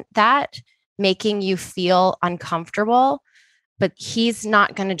mention that, making you feel uncomfortable, but he's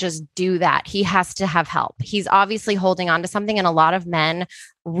not going to just do that. He has to have help. He's obviously holding on to something, and a lot of men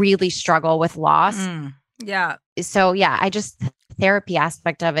really struggle with loss. Yeah. So therapy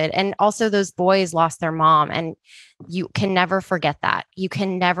aspect of it. And also those boys lost their mom, and you can never forget that. You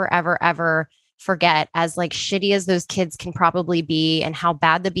can never, ever, ever forget, as like shitty as those kids can probably be and how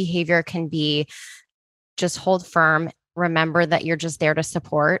bad the behavior can be. Just hold firm. Remember that you're just there to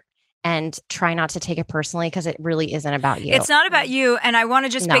support, and try not to take it personally, because it really isn't about you. It's not about you. And I want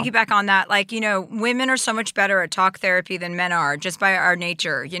to just piggyback on that. Like, women are so much better at talk therapy than men are, just by our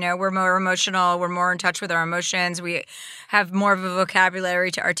nature. We're more emotional. We're more in touch with our emotions. We have more of a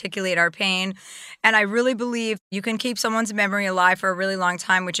vocabulary to articulate our pain. And I really believe you can keep someone's memory alive for a really long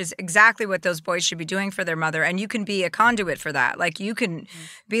time, which is exactly what those boys should be doing for their mother. And you can be a conduit for that. Like, you can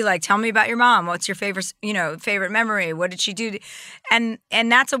be like, tell me about your mom. What's your favorite memory? What did she do? And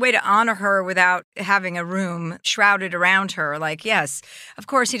that's a way to honor her without having a room shrouded around her. Like, yes, of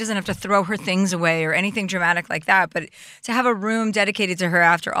course, he doesn't have to throw her things away or anything dramatic like that. But to have a room dedicated to her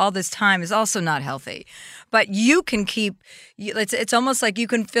after all this time is also not healthy. But you can it's almost like you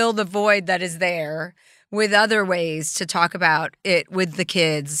can fill the void that is there with other ways to talk about it with the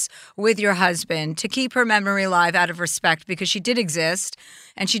kids, with your husband, to keep her memory alive out of respect, because she did exist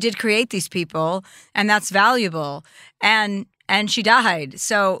and she did create these people, and that's valuable. And she died.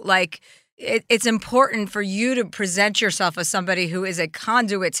 So it's important for you to present yourself as somebody who is a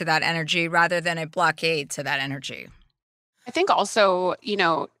conduit to that energy rather than a blockade to that energy. I think also,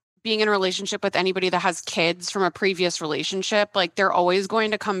 being in a relationship with anybody that has kids from a previous relationship, like, they're always going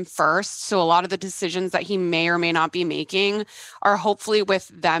to come first. So a lot of the decisions that he may or may not be making are hopefully with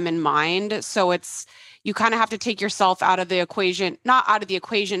them in mind. So you kind of have to take yourself out of the equation, not out of the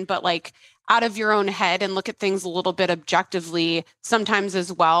equation, but like out of your own head, and look at things a little bit objectively sometimes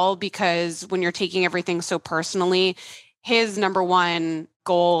as well, because when you're taking everything so personally, his number one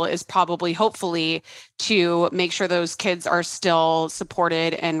goal is probably, hopefully, to make sure those kids are still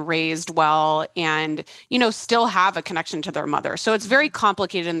supported and raised well, and, still have a connection to their mother. So it's very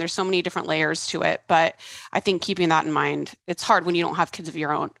complicated, and there's so many different layers to it. But I think keeping that in mind, it's hard when you don't have kids of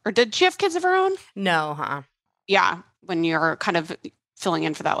your own. Or did she have kids of her own? No, huh? Yeah. When you're kind of filling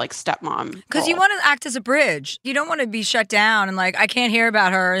in for that like stepmom. Because you want to act as a bridge. You don't want to be shut down and like, I can't hear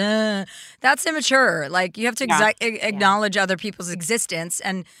about her. That's immature. Like, you have to acknowledge other people's existence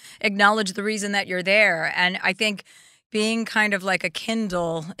and acknowledge the reason that you're there. And I think being kind of like a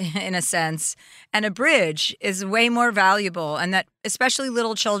Kindle in a sense and a bridge is way more valuable. And that especially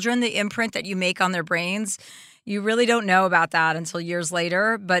little children, the imprint that you make on their brains, you really don't know about that until years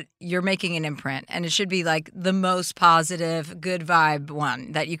later, but you're making an imprint, and it should be like the most positive, good vibe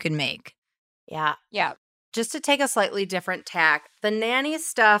one that you can make. Yeah. Yeah. Just to take a slightly different tack, the nanny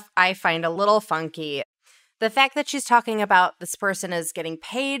stuff I find a little funky. The fact that she's talking about this person is getting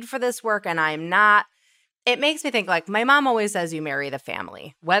paid for this work and I'm not, it makes me think, like, my mom always says you marry the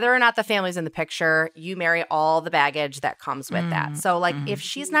family. Whether or not the family's in the picture, you marry all the baggage that comes with that. So, like, if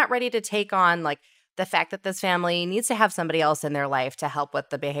she's not ready to take on, like, the fact that this family needs to have somebody else in their life to help with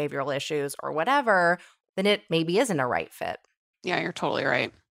the behavioral issues or whatever, then it maybe isn't a right fit. Yeah, you're totally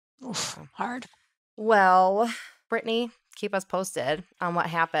right. Oof, hard. Well, Brittany, keep us posted on what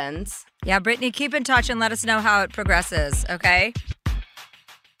happens. Yeah, Brittany, keep in touch and let us know how it progresses, okay?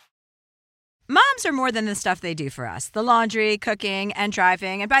 Moms are more than the stuff they do for us. The laundry, cooking, and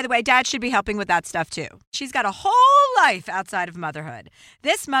driving. And by the way, Dad should be helping with that stuff too. She's got a whole life outside of motherhood.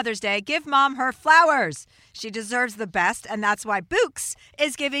 This Mother's Day, give Mom her flowers. She deserves the best, and that's why Bouqs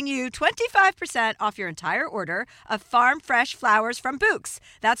is giving you 25% off your entire order of farm fresh flowers from Bouqs.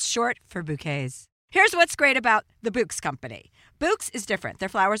 That's short for bouquets. Here's what's great about the Bouqs company. Bouqs is different. Their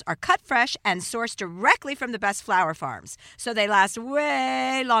flowers are cut fresh and sourced directly from the best flower farms, so they last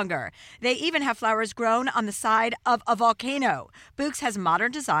way longer. They even have flowers grown on the side of a volcano. Bouqs has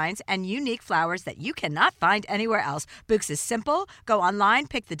modern designs and unique flowers that you cannot find anywhere else. Bouqs is simple. Go online,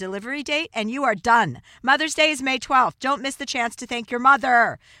 pick the delivery date, and you are done. Mother's Day is May 12th. Don't miss the chance to thank your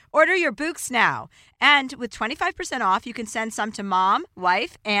mother. Order your Bouqs now. And with 25% off, you can send some to mom,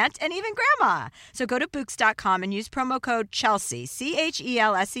 wife, aunt, and even grandma. So go to Bouqs.com and use promo code Chelsea,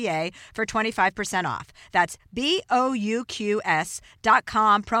 CHELSEA, for 25% off. That's BOUQS.com,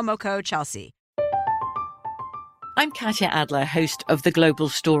 promo code Chelsea. I'm Katya Adler, host of The Global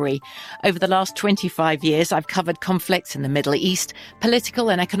Story. Over the last 25 years, I've covered conflicts in the Middle East,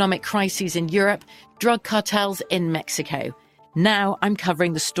 political and economic crises in Europe, drug cartels in Mexico. Now I'm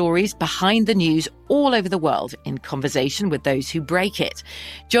covering the stories behind the news all over the world in conversation with those who break it.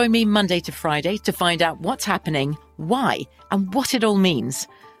 Join me Monday to Friday to find out what's happening, why, and what it all means.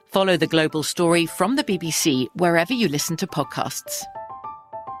 Follow The Global Story from the BBC wherever you listen to podcasts.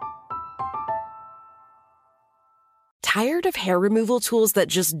 Tired of hair removal tools that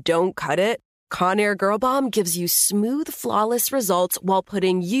just don't cut it? Conair Girl Bomb gives you smooth, flawless results while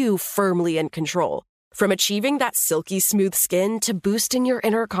putting you firmly in control. From achieving that silky smooth skin to boosting your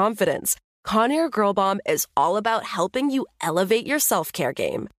inner confidence, Conair Girl Bomb is all about helping you elevate your self-care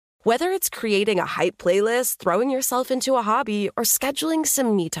game. Whether it's creating a hype playlist, throwing yourself into a hobby, or scheduling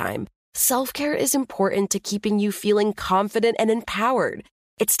some me time, self-care is important to keeping you feeling confident and empowered.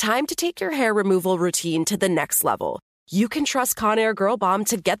 It's time to take your hair removal routine to the next level. You can trust Conair Girl Bomb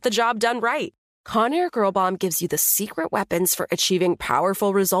to get the job done right. Conair Girl Bomb gives you the secret weapons for achieving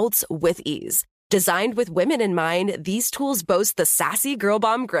powerful results with ease. Designed with women in mind, these tools boast the sassy Girl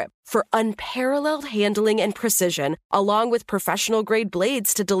Bomb grip for unparalleled handling and precision, along with professional-grade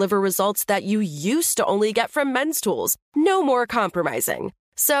blades to deliver results that you used to only get from men's tools. No more compromising.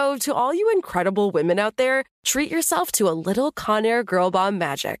 So, to all you incredible women out there, treat yourself to a little Conair Girl Bomb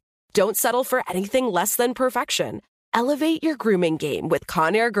magic. Don't settle for anything less than perfection. Elevate your grooming game with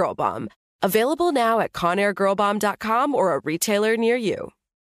Conair Girl Bomb. Available now at ConairGirlBomb.com or a retailer near you.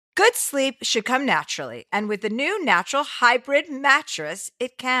 Good sleep should come naturally, and with the new Natural Hybrid mattress,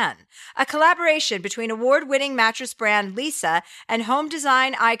 it can. A collaboration between award-winning mattress brand Leesa and home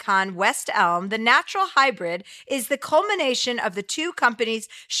design icon West Elm, the Natural Hybrid is the culmination of the two companies'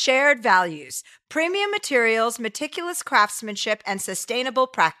 shared values: premium materials, meticulous craftsmanship, and sustainable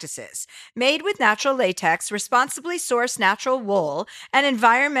practices. Made with natural latex, responsibly sourced natural wool, and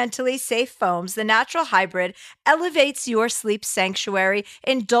environmentally safe foams, the Natural Hybrid elevates your sleep sanctuary,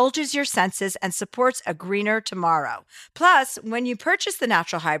 indulges your senses, and supports a greener tomorrow. Plus, when you purchase the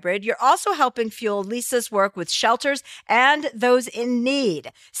Natural Hybrid, you're also helping fuel Leesa's work with shelters and those in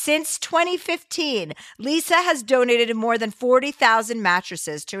need. Since 2015, Leesa has donated more than 40,000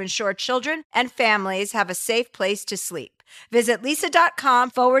 mattresses to ensure children and families have a safe place to sleep. Visit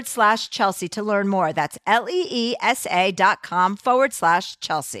Leesa.com/Chelsea to learn more. That's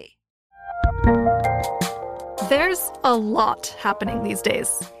LEESA.com/Chelsea. There's a lot happening these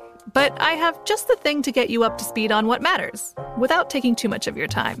days, but I have just the thing to get you up to speed on what matters without taking too much of your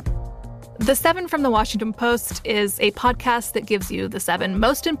time. The 7 from the Washington Post is a podcast that gives you the 7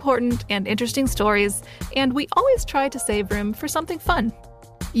 most important and interesting stories, and we always try to save room for something fun.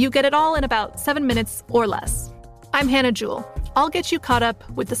 You get it all in about 7 minutes or less. I'm Hannah Jewell. I'll get you caught up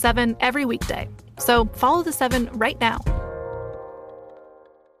with the 7 every weekday. So follow the 7 right now.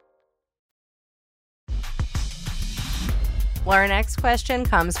 Well, our next question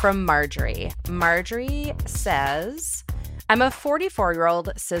comes from Marjorie. Marjorie says, I'm a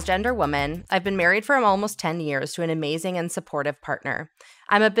 44-year-old cisgender woman. I've been married for almost 10 years to an amazing and supportive partner.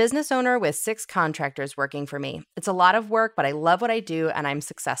 I'm a business owner with 6 contractors working for me. It's a lot of work, but I love what I do and I'm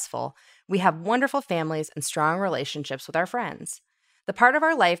successful. We have wonderful families and strong relationships with our friends. The part of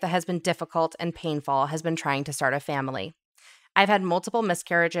our life that has been difficult and painful has been trying to start a family. I've had multiple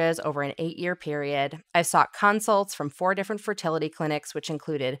miscarriages over an 8-year period. I've sought consults from 4 different fertility clinics, which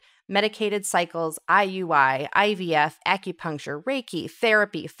included medicated cycles, IUI, IVF, acupuncture, Reiki,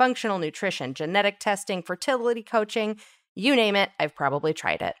 therapy, functional nutrition, genetic testing, fertility coaching. You name it, I've probably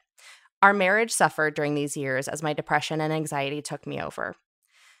tried it. Our marriage suffered during these years as my depression and anxiety took me over.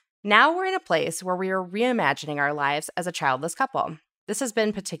 Now we're in a place where we are reimagining our lives as a childless couple. This has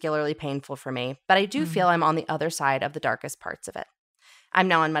been particularly painful for me, but I do feel I'm on the other side of the darkest parts of it. I'm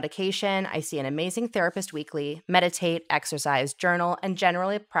now on medication, I see an amazing therapist weekly, meditate, exercise, journal, and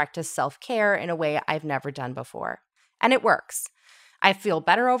generally practice self-care in a way I've never done before. And it works. I feel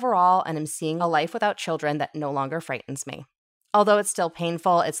better overall and am seeing a life without children that no longer frightens me. Although it's still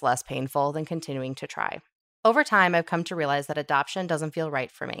painful, it's less painful than continuing to try. Over time, I've come to realize that adoption doesn't feel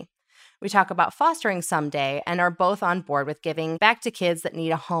right for me. We talk about fostering someday and are both on board with giving back to kids that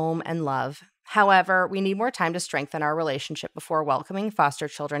need a home and love. However, we need more time to strengthen our relationship before welcoming foster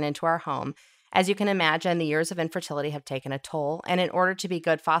children into our home. As you can imagine, the years of infertility have taken a toll, and in order to be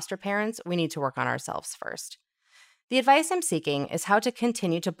good foster parents, we need to work on ourselves first. The advice I'm seeking is how to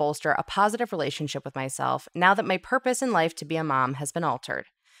continue to bolster a positive relationship with myself now that my purpose in life to be a mom has been altered.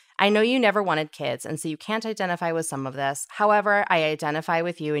 I know you never wanted kids, and so you can't identify with some of this. However, I identify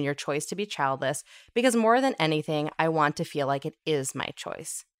with you in your choice to be childless because more than anything, I want to feel like it is my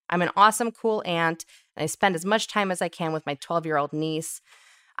choice. I'm an awesome, cool aunt, and I spend as much time as I can with my 12-year-old niece.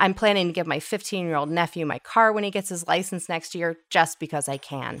 I'm planning to give my 15-year-old nephew my car when he gets his license next year just because I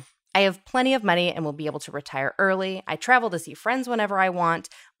can. I have plenty of money and will be able to retire early. I travel to see friends whenever I want.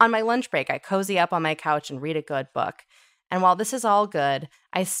 On my lunch break, I cozy up on my couch and read a good book. And while this is all good,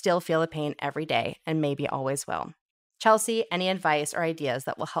 I still feel the pain every day and maybe always will. Chelsea, any advice or ideas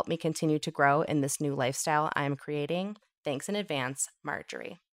that will help me continue to grow in this new lifestyle I am creating? Thanks in advance,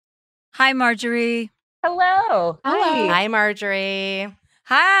 Marjorie. Hi, Marjorie. Hello. Hi, Marjorie.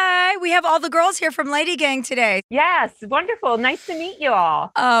 Hi. We have all the girls here from Lady Gang today. Yes, wonderful. Nice to meet you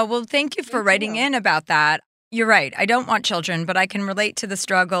all. Well, thank you for writing in about that. You're right. I don't want children, but I can relate to the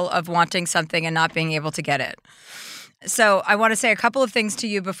struggle of wanting something and not being able to get it. So I want to say a couple of things to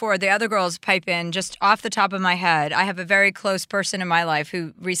you before the other girls pipe in. Just off the top of my head, I have a very close person in my life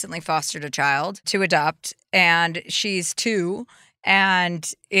who recently fostered a child to adopt, and she's 2,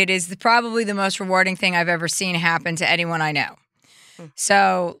 and it is probably the most rewarding thing I've ever seen happen to anyone I know.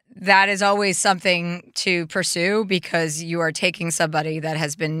 So that is always something to pursue because you are taking somebody that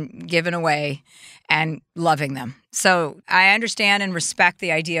has been given away and loving them. So I understand and respect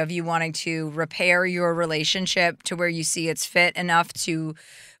the idea of you wanting to repair your relationship to where you see it's fit enough to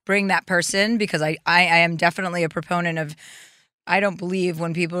bring that person, because I am definitely a proponent of, I don't believe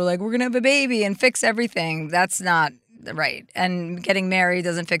when people are like, we're going to have a baby and fix everything. That's not right. And getting married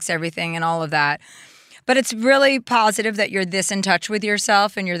doesn't fix everything and all of that. But it's really positive that you're this in touch with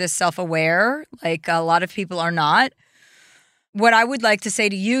yourself and you're this self-aware, like a lot of people are not. What I would like to say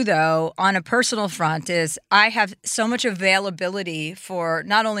to you, though, on a personal front is I have so much availability for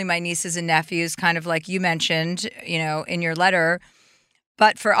not only my nieces and nephews, kind of like you mentioned, you know, in your letter,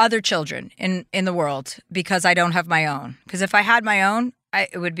 but for other children in the world because I don't have my own. Because if I had my own,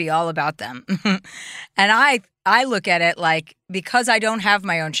 it would be all about them. And I look at it like because I don't have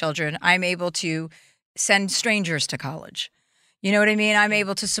my own children, I'm able to send strangers to college. You know what I mean? I'm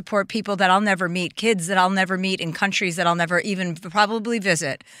able to support people that I'll never meet, kids that I'll never meet in countries that I'll never even probably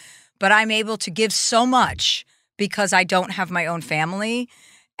visit. But I'm able to give so much because I don't have my own family.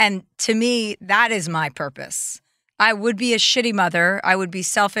 And to me, that is my purpose. I would be a shitty mother. I would be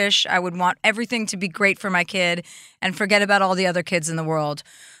selfish. I would want everything to be great for my kid and forget about all the other kids in the world.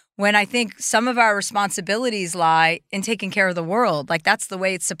 When I think some of our responsibilities lie in taking care of the world. Like that's the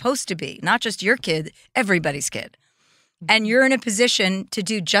way it's supposed to be. Not just your kid, everybody's kid. And you're in a position to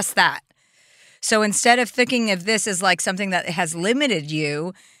do just that. So instead of thinking of this as like something that has limited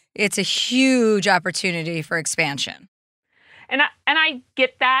you, it's a huge opportunity for expansion. And I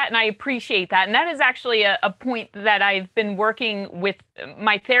get that and I appreciate that. And that is actually a point that I've been working with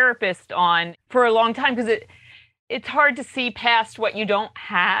my therapist on for a long time because it's hard to see past what you don't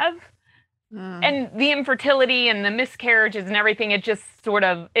have. And the infertility and the miscarriages and everything, it just sort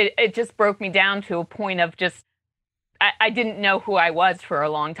of, it just broke me down to a point of just, I didn't know who I was for a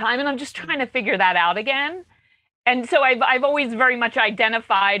long time. And I'm just trying to figure that out again. And so I've always very much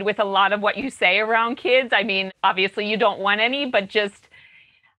identified with a lot of what you say around kids. I mean, obviously you don't want any, but just,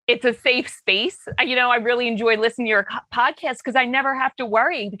 it's a safe space. You know, I really enjoy listening to your podcast because I never have to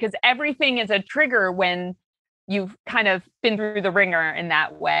worry because everything is a trigger when you've kind of been through the ringer in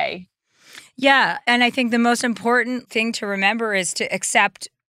that way. Yeah. And I think the most important thing to remember is to accept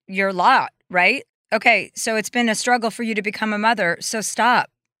your lot, right? Okay, so it's been a struggle for you to become a mother. So stop.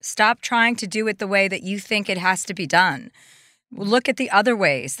 Stop trying to do it the way that you think it has to be done. Look at the other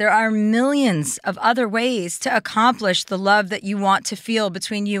ways. There are millions of other ways to accomplish the love that you want to feel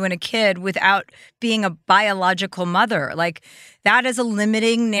between you and a kid without being a biological mother. Like, that is a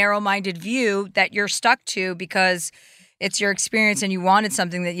limiting, narrow-minded view that you're stuck to because it's your experience and you wanted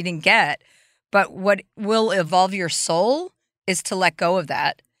something that you didn't get. But what will evolve your soul is to let go of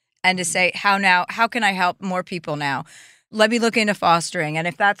that and to say, how can I help more people now? Let me look into fostering. And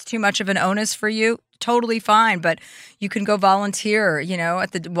if that's too much of an onus for you, totally fine. But you can go volunteer,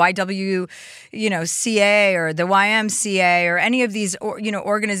 at the YW, CA or the YMCA or any of these,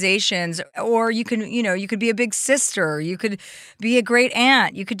 organizations. Or you can, you could be a big sister. You could be a great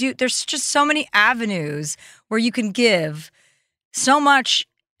aunt. There's just so many avenues where you can give so much.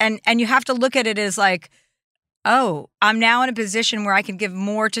 And you have to look at it as like, oh, I'm now in a position where I can give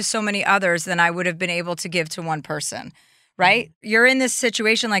more to so many others than I would have been able to give to one person. Right? You're in this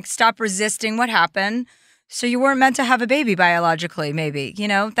situation, like, stop resisting what happened. So you weren't meant to have a baby biologically, maybe.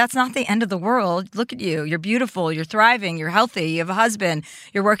 That's not the end of the world. Look at you. You're beautiful. You're thriving. You're healthy. You have a husband.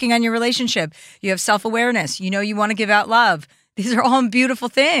 You're working on your relationship. You have self-awareness. You want to give out love. These are all beautiful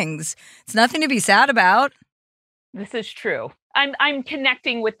things. It's nothing to be sad about. This is true. I'm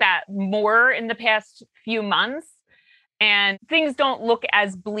connecting with that more in the past few months, and things don't look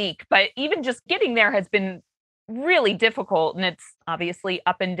as bleak. But even just getting there has been really difficult, and it's obviously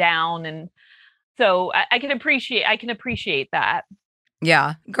up and down, and so I can appreciate that.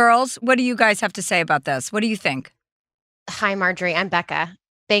 Yeah. Girls, what do you guys have to say about this? What do you think? Hi, Marjorie. I'm Becca.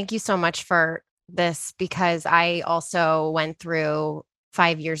 Thank you so much for this, because I also went through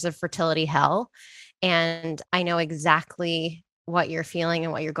 5 years of fertility hell, and I know exactly what you're feeling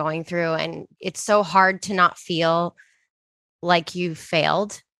and what you're going through, and it's so hard to not feel like you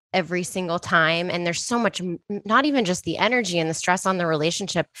failed every single time. And there's so much, not even just the energy and the stress on the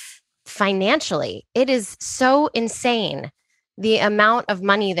relationship, financially. It is so insane, the amount of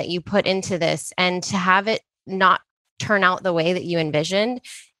money that you put into this, and to have it not turn out the way that you envisioned,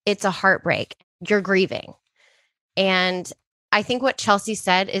 it's a heartbreak. You're grieving. And I think what Chelsea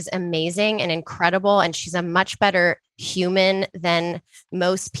said is amazing and incredible. And she's a much better human than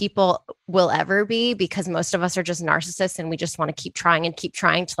most people will ever be, because most of us are just narcissists and we just want to keep trying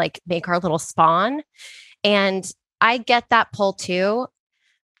to like make our little spawn. And I get that pull too.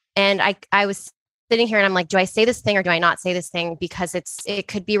 And I was sitting here and I'm like, do I say this thing or do I not say this thing? Because it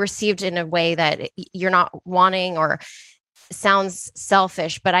could be received in a way that you're not wanting or sounds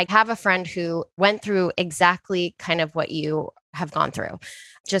selfish. But I have a friend who went through exactly kind of what you have gone through,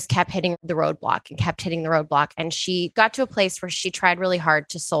 just kept hitting the roadblock. And she got to a place where she tried really hard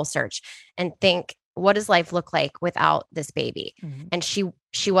to soul search and think, what does life look like without this baby? Mm-hmm. And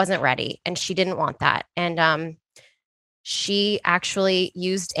she wasn't ready, and she didn't want that. And she actually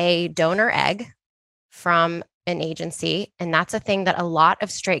used a donor egg from an agency. And that's a thing that a lot of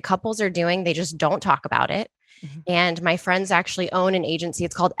straight couples are doing. They just don't talk about it. Mm-hmm. And my friends actually own an agency.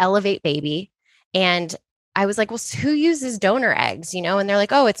 It's called Elevate Baby. And I was like, well, who uses donor eggs? And they're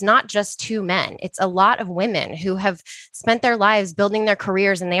like, oh, it's not just two men. It's a lot of women who have spent their lives building their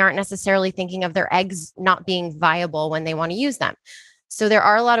careers, and they aren't necessarily thinking of their eggs not being viable when they want to use them. So there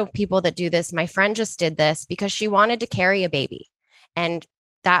are a lot of people that do this. My friend just did this because she wanted to carry a baby. And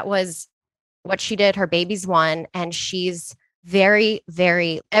that was what she did. Her baby's one, and she's very,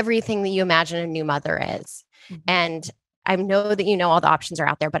 very everything that you imagine a new mother is. Mm-hmm. And I know that all the options are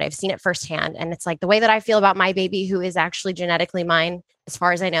out there, but I've seen it firsthand. And it's like the way that I feel about my baby, who is actually genetically mine, as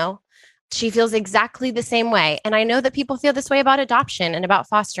far as I know, she feels exactly the same way. And I know that people feel this way about adoption and about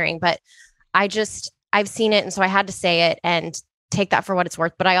fostering, but I've seen it. And so I had to say it and take that for what it's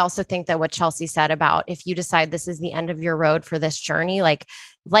worth. But I also think that what Chelsea said about, if you decide this is the end of your road for this journey, like,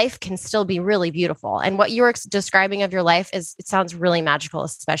 life can still be really beautiful. And what you're describing of your life it sounds really magical,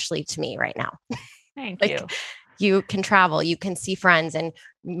 especially to me right now. Thank you. You can travel, you can see friends, and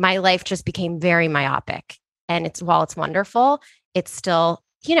my life just became very myopic. And while it's wonderful, it's still,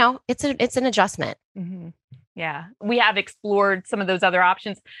 it's an adjustment. Mm-hmm. Yeah. We have explored some of those other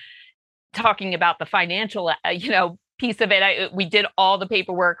options, talking about the financial, piece of it. We did all the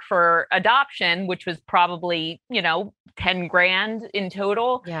paperwork for adoption, which was probably, $10,000 in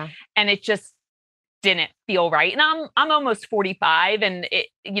total. Yeah. And it just didn't feel right. And I'm almost 45, and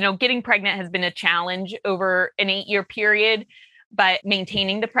getting pregnant has been a challenge over an 8-year period, but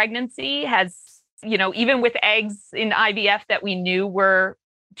maintaining the pregnancy has, even with eggs in IVF that we knew were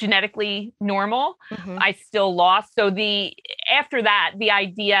genetically normal, mm-hmm. I still lost. So after that, the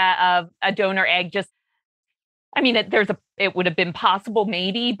idea of a donor egg it would have been possible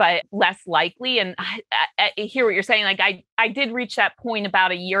maybe, but less likely. And I hear what you're saying. Like, I did reach that point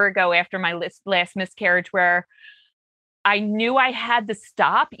about a year ago after my last miscarriage where I knew I had to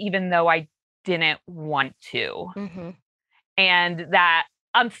stop, even though I didn't want to. Mm-hmm. And that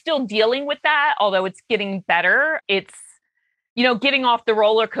I'm still dealing with that, although it's getting better. It's, you know, getting off the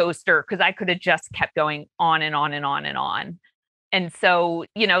roller coaster, because I could have just kept going on and on and on and on. And so,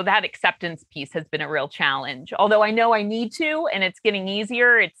 you know, that acceptance piece has been a real challenge. Although I know I need to, and it's getting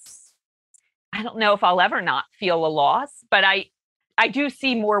easier. I don't know if I'll ever not feel a loss, but I do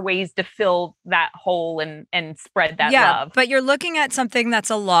see more ways to fill that hole and spread that love. But you're looking at something that's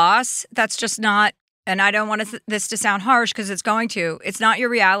a loss. That's just not, and I don't want this to sound harsh, because it's going to. It's not your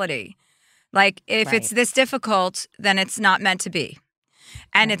reality. Like, if it's this difficult, then it's not meant to be.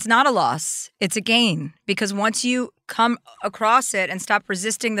 And it's not a loss. It's a gain. Because once you come across it and stop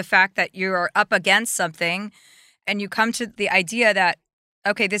resisting the fact that you're up against something, and you come to the idea that,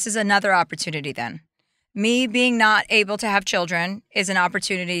 okay, this is another opportunity then. Me being not able to have children is an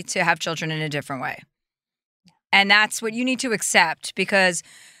opportunity to have children in a different way. And that's what you need to accept, because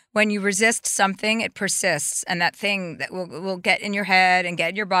when you resist something, it persists. And that thing that will get in your head and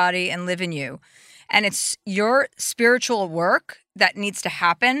get in your body and live in you. And it's your spiritual work that needs to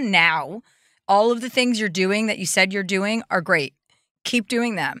happen now. All of the things you're doing that you said you're doing are great. Keep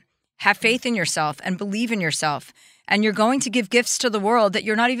doing them. Have faith in yourself and believe in yourself. And you're going to give gifts to the world that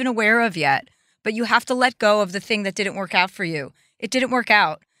you're not even aware of yet. But you have to let go of the thing that didn't work out for you. It didn't work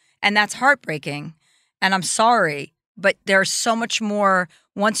out. And that's heartbreaking. And I'm sorry. But there's so much more.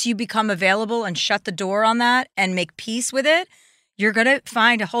 Once you become available and shut the door on that and make peace with it, you're going to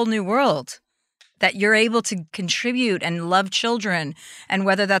find a whole new world that you're able to contribute and love children. And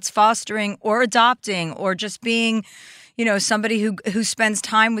whether that's fostering or adopting or just being, you know, somebody who spends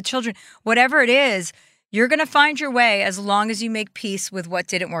time with children, whatever it is, you're going to find your way as long as you make peace with what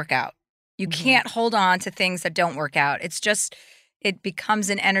didn't work out. You can't hold on to things that don't work out. It's just, it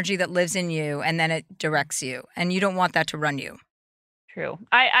becomes an energy that lives in you, and then it directs you. And you don't want that to run you. True.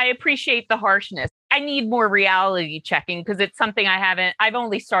 I appreciate the harshness. I need more reality checking, because it's something I've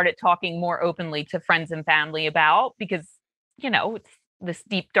only started talking more openly to friends and family about, because, you know, it's this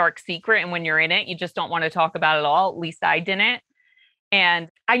deep, dark secret. And when you're in it, you just don't want to talk about it all. At least I didn't. And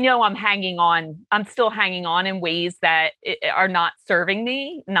I know I'm still hanging on in ways that are not serving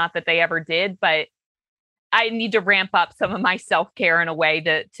me. Not that they ever did, but I need to ramp up some of my self-care in a way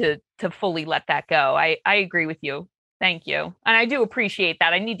to fully let that go. I agree with you. Thank you. And I do appreciate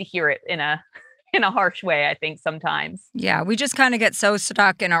that. I need to hear it in a harsh way, I think, sometimes. Yeah, we just kind of get so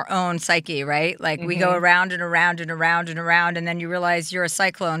stuck in our own psyche, right? Like we go around and around and around and around, and then you realize you're a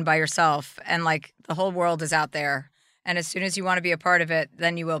cyclone by yourself, and like the whole world is out there. And as soon as you want to be a part of it,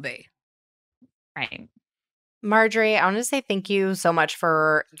 then you will be. Right. Marjorie, I want to say thank you so much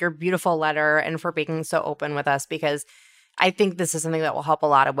for your beautiful letter and for being so open with us, because I think this is something that will help a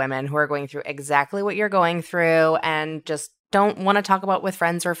lot of women who are going through exactly what you're going through and just don't want to talk about with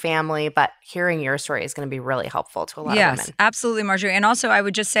friends or family, but hearing your story is going to be really helpful to a lot of women. Yes, absolutely, Marjorie. And also, I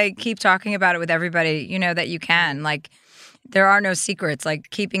would just say keep talking about it with everybody, you know, that you can. Like, there are no secrets. Like,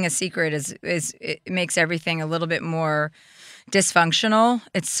 keeping a secret it makes everything a little bit more dysfunctional.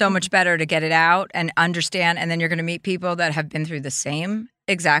 It's so much better to get it out and understand, and then you're going to meet people that have been through the same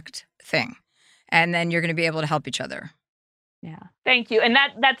exact thing, and then you're going to be able to help each other. Yeah. Thank you. And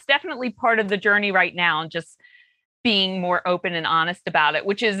that's definitely part of the journey right now, just being more open and honest about it,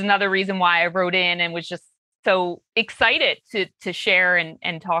 which is another reason why I wrote in and was just so excited to share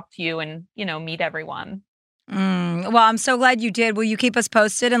and talk to you and, you know, meet everyone. Well, I'm so glad you did. Will you keep us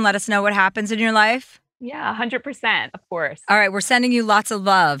posted and let us know what happens in your life? Yeah, 100%, of course. All right. We're sending you lots of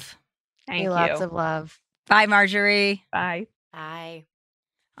love. Thank you. Lots of love. Bye, Marjorie. Bye. Bye.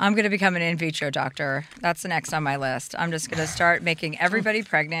 I'm going to become an in vitro doctor. That's the next on my list. I'm just going to start making everybody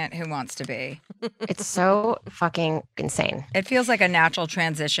pregnant who wants to be. It's so fucking insane. It feels like a natural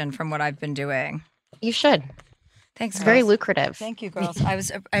transition from what I've been doing. You should. Thanks, It's girls. very lucrative. Thank you, girls.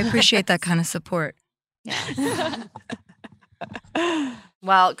 I appreciate that kind of support. Yeah.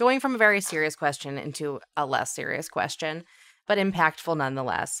 Well, going from a very serious question into a less serious question, but impactful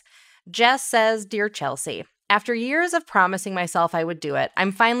nonetheless. Jess says, Dear Chelsea, after years of promising myself I would do it,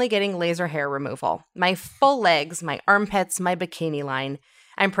 I'm finally getting laser hair removal. My full legs, my armpits, my bikini line.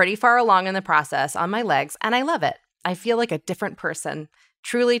 I'm pretty far along in the process on my legs, and I love it. I feel like a different person.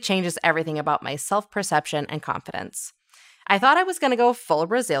 Truly changes everything about my self-perception and confidence. I thought I was going to go full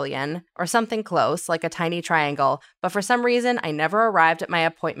Brazilian or something close, like a tiny triangle, but for some reason, I never arrived at my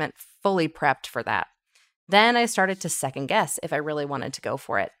appointment fully prepped for that. Then I started to second guess if I really wanted to go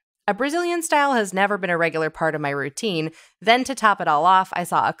for it. A Brazilian style has never been a regular part of my routine. Then to top it all off, I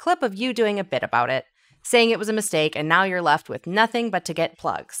saw a clip of you doing a bit about it, saying it was a mistake and now you're left with nothing but to get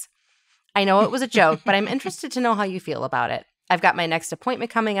plugs. I know it was a joke, but I'm interested to know how you feel about it. I've got my next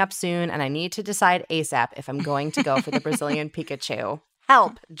appointment coming up soon, and I need to decide ASAP if I'm going to go for the Brazilian Pikachu.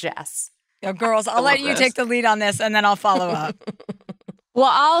 Help, Jess. Yo, girls, I'll let you take the lead on this, and then I'll follow up.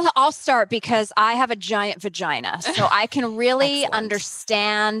 Well, I'll start because I have a giant vagina. So I can really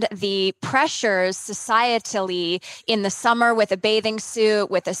understand the pressures societally in the summer with a bathing suit,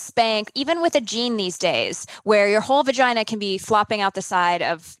 with a spank, even with a jean these days, where your whole vagina can be flopping out the side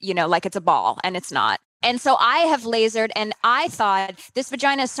of, like it's a ball, and it's not. And so I have lasered, and I thought this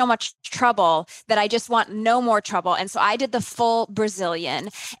vagina is so much trouble that I just want no more trouble. And so I did the full Brazilian.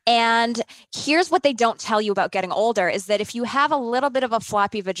 And here's what they don't tell you about getting older is that if you have a little bit of a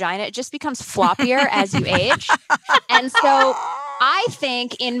floppy vagina, it just becomes floppier as you age. And so I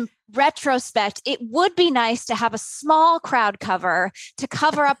think in retrospect, it would be nice to have a small crowd cover to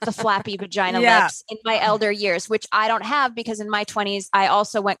cover up the flappy vagina lips in my elder years, which I don't have because in my 20s, I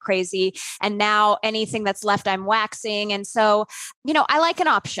also went crazy. And now anything that's left, I'm waxing. And so, I like an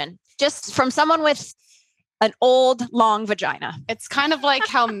option just from someone with an old, long vagina. It's kind of like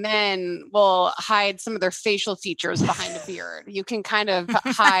how men will hide some of their facial features behind a beard. You can kind of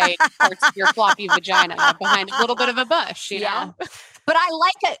hide parts of your floppy vagina behind a little bit of a bush, you know? But I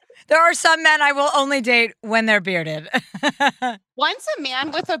like it. There are some men I will only date when they're bearded. Once a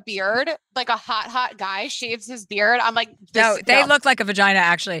man with a beard, like a hot guy, shaves his beard, I'm like, no, they look like a vagina,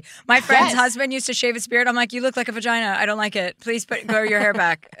 actually. My friend's husband used to shave his beard. I'm like, you look like a vagina. I don't like it. Please grow your hair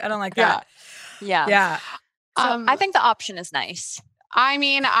back. I don't like that. Yeah. So I think the option is nice. I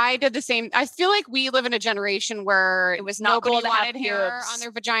mean, I did the same. I feel like we live in a generation where it was not cool to wanted hair on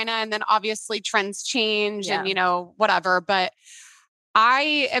their vagina, and then obviously trends change and, whatever. But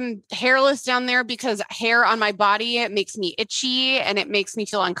I am hairless down there because hair on my body, it makes me itchy and it makes me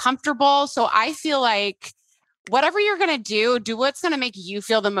feel uncomfortable. So I feel like whatever you're going to do what's going to make you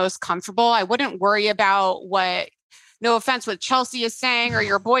feel the most comfortable. I wouldn't worry about no offense, what Chelsea is saying or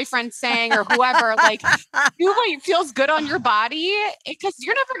your boyfriend saying or whoever, like do what feels good on your body because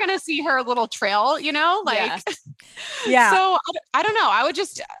you're never going to see her little trail, Yeah. So I don't know. I would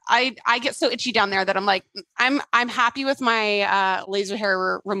just, I get so itchy down there that I'm like, I'm happy with my laser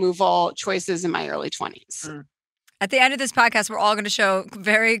hair removal choices in my early 20s. At the end of this podcast, we're all going to show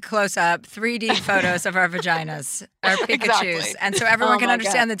very close up 3D photos of our vaginas, our Pikachus. Exactly. And so everyone can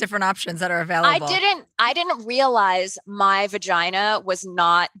understand the different options that are available. I didn't realize my vagina was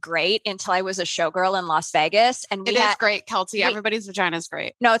not great until I was a showgirl in Las Vegas. And it is great, Kelsey. Everybody's vagina is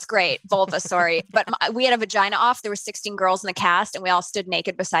great. No, it's great. Vulva, sorry. But we had a vagina off. There were 16 girls in the cast and we all stood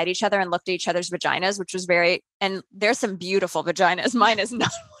naked beside each other and looked at each other's vaginas, which was and there's some beautiful vaginas. Mine is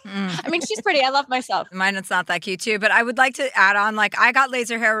not. I mean, she's pretty. I love myself. Mine is not that cute too. But I would like to add on, I got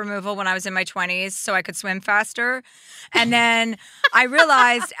laser hair removal when I was in my 20s so I could swim faster. And then I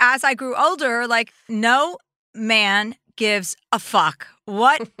realized as I grew older, no man gives a fuck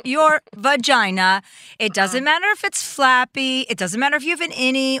what your vagina. It doesn't matter if it's flappy. It doesn't matter if you have an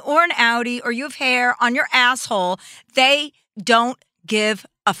innie or an outie or you have hair on your asshole. They don't give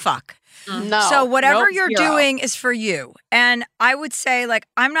a fuck. No. So whatever you're doing is for you. And I would say,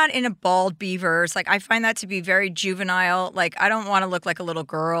 I'm not into bald beavers. I find that to be very juvenile. I don't want to look like a little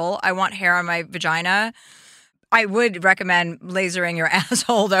girl. I want hair on my vagina. I would recommend lasering your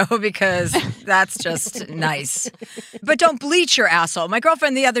asshole, though, because that's just nice. But don't bleach your asshole. My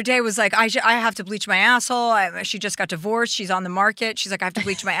girlfriend the other day was like, I have to bleach my asshole. She just got divorced. She's on the market. She's like, I have to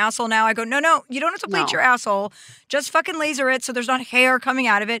bleach my asshole now. I go, no, you don't have to bleach your asshole. Just fucking laser it so there's not hair coming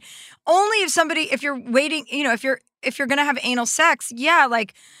out of it. Only if you're waiting, if you're going to have anal sex,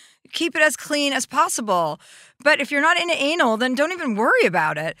 keep it as clean as possible. But if you're not into anal, then don't even worry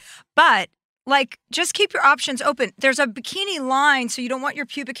about it. But just keep your options open. There's a bikini line, so you don't want your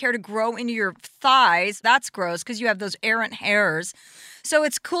pubic hair to grow into your thighs. That's gross because you have those errant hairs. So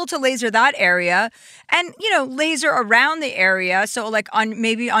it's cool to laser that area and, laser around the area. So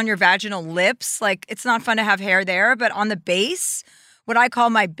maybe on your vaginal lips, it's not fun to have hair there, but on the base, what I call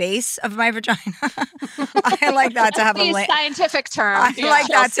my base of my vagina. I like that to have a scientific term.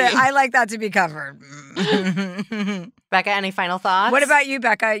 I like that to be covered. Becca, any final thoughts? What about you,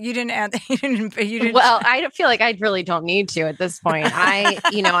 Becca? You didn't. Well, I feel like I really don't need to at this point.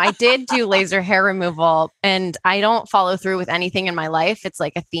 I did do laser hair removal and I don't follow through with anything in my life. It's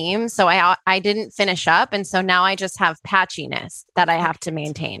like a theme. So I didn't finish up. And so now I just have patchiness that I have to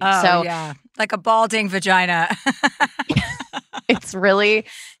maintain. Oh, so yeah. Like a balding vagina.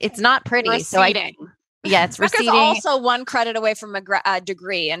 It's not pretty. Receding. It's Becca's receding. also one credit away from a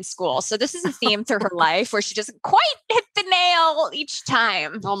degree in school. So this is a theme through her life where she doesn't quite hit the nail each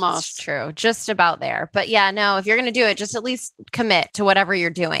time. Almost. True. Just about there. But yeah, no, if you're going to do it, just at least commit to whatever you're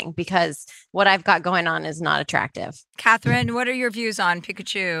doing, because what I've got going on is not attractive. Catherine, what are your views on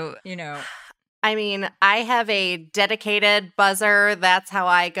Pikachu? I mean, I have a dedicated buzzer. That's how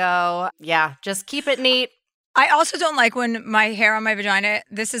I go. Yeah, just keep it neat. I also don't like when my hair on my vagina,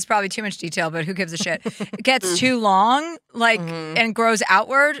 this is probably too much detail, but who gives a shit? It gets too long, and grows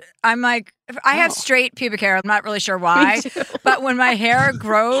outward. I'm like, I have straight pubic hair. I'm not really sure why. But when my hair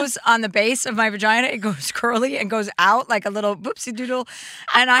grows on the base of my vagina, it goes curly and goes out like a little boopsie doodle.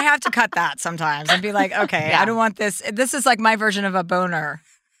 And I have to cut that sometimes and be like, okay, I don't want this. This is like my version of a boner.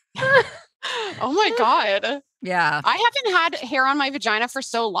 Oh my God. Yeah. I haven't had hair on my vagina for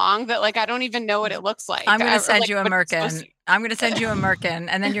so long that I don't even know what it looks like. I'm going to send you a Merkin. I'm going to send you a Merkin,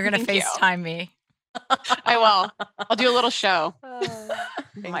 and then you're going to FaceTime me. I will. I'll do a little show. Oh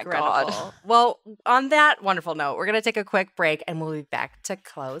my God. Well, on that wonderful note, we're going to take a quick break and we'll be back to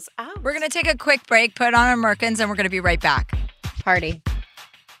close out. We're going to take a quick break, put on our Merkins, and we're going to be right back. Party.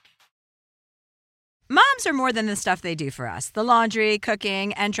 Moms are more than the stuff they do for us. The laundry,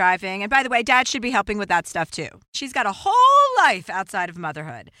 cooking, and driving. And by the way, Dad should be helping with that stuff too. She's got a whole life outside of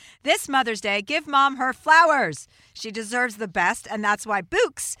motherhood. This Mother's Day, give Mom her flowers. She deserves the best, and that's why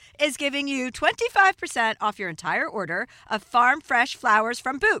Bouqs is giving you 25% off your entire order of farm fresh flowers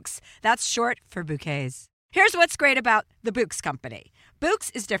from Bouqs. That's short for bouquets. Here's what's great about the Bouqs Company.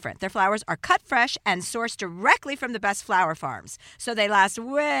 Bouqs is different. Their flowers are cut fresh and sourced directly from the best flower farms, so they last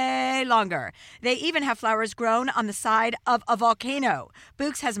way longer. They even have flowers grown on the side of a volcano.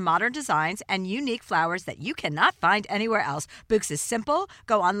 Bouqs has modern designs and unique flowers that you cannot find anywhere else. Bouqs is simple.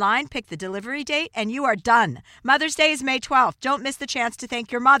 Go online, pick the delivery date, and you are done. Mother's Day is May 12th. Don't miss the chance to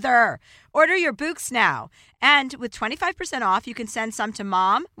thank your mother. Order your Bouqs now. And with 25% off, you can send some to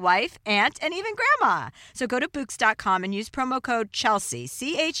mom, wife, aunt, and even grandma. So go to Bouqs.com and use promo code Chelsea,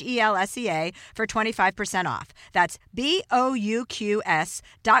 CHELSEA, for 25% off. That's BOUQS.com,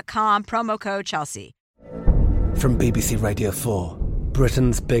 promo code Chelsea. From BBC Radio 4,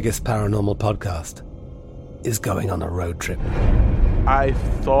 Britain's biggest paranormal podcast is going on a road trip. I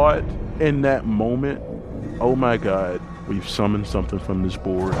thought in that moment, oh my God, we've summoned something from this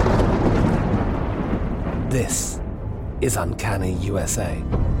board. This is Uncanny USA.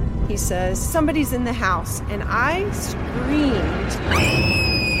 He says, somebody's in the house, and I screamed.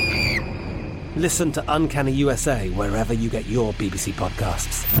 Listen to Uncanny USA wherever you get your BBC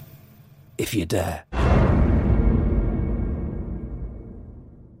podcasts, if you dare.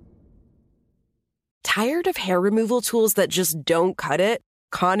 Tired of hair removal tools that just don't cut it?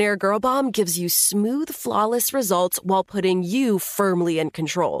 Conair Girl Bomb gives you smooth, flawless results while putting you firmly in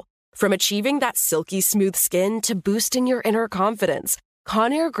control. From achieving that silky smooth skin to boosting your inner confidence,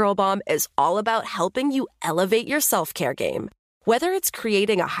 Conair Girl Bomb is all about helping you elevate your self-care game. Whether it's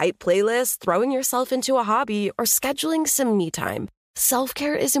creating a hype playlist, throwing yourself into a hobby, or scheduling some me time,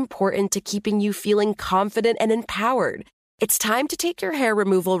 self-care is important to keeping you feeling confident and empowered. It's time to take your hair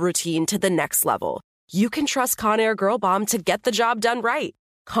removal routine to the next level. You can trust Conair Girl Bomb to get the job done right.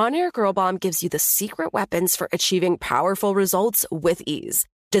 Conair Girl Bomb gives you the secret weapons for achieving powerful results with ease.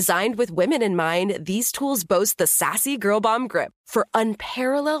 Designed with women in mind, these tools boast the sassy Girl Bomb grip for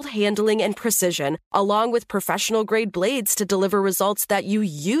unparalleled handling and precision, along with professional-grade blades to deliver results that you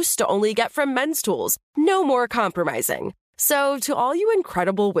used to only get from men's tools. No more compromising. So, to all you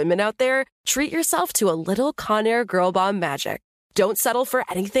incredible women out there, treat yourself to a little Conair Girl Bomb magic. Don't settle for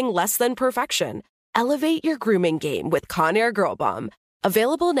anything less than perfection. Elevate your grooming game with Conair Girl Bomb.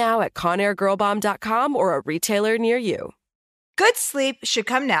 Available now at ConairGirlBomb.com or a retailer near you. Good sleep should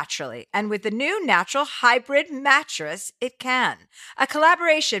come naturally, and with the new Natural Hybrid mattress, it can. A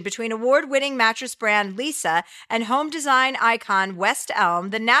collaboration between award-winning mattress brand Leesa and home design icon West Elm,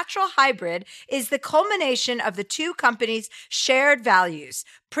 the Natural Hybrid is the culmination of the two companies' shared values: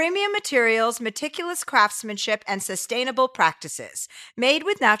 premium materials, meticulous craftsmanship, and sustainable practices. Made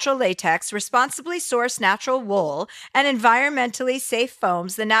with natural latex, responsibly sourced natural wool, and environmentally safe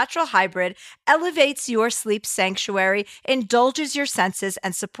foams, the Natural Hybrid elevates your sleep sanctuary, indulges your senses,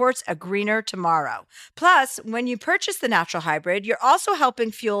 and supports a greener tomorrow. Plus, when you purchase the Natural Hybrid, you're also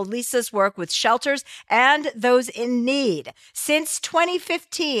helping fuel Leesa's work with shelters and those in need. Since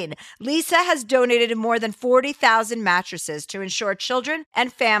 2015, Leesa has donated more than 40,000 mattresses to ensure children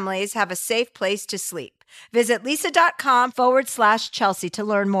and families have a safe place to sleep. Visit Leesa.com/Chelsea to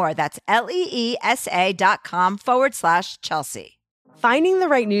learn more. That's LEESA.com/Chelsea. Finding the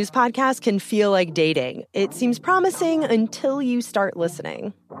right news podcast can feel like dating. It seems promising until you start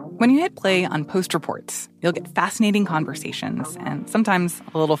listening. When you hit play on Post Reports, you'll get fascinating conversations and sometimes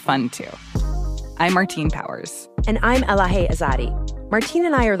a little fun too. I'm Martine Powers. And I'm Elahe Azadi. Martine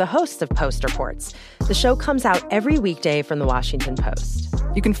and I are the hosts of Post Reports. The show comes out every weekday from The Washington Post.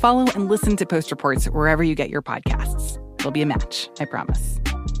 You can follow and listen to Post Reports wherever you get your podcasts. It'll be a match, I promise.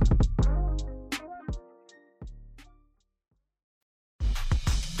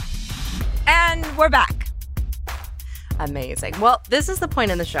 And we're back. Amazing. Well, this is the point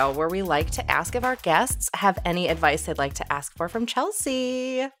in the show where we like to ask if our guests have any advice they'd like to ask for from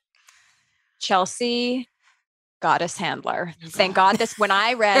Chelsea. Chelsea, goddess handler. Thank God this, when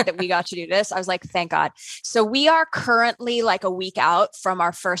I read that we got to do this, I was like, thank God. So we are currently like a week out from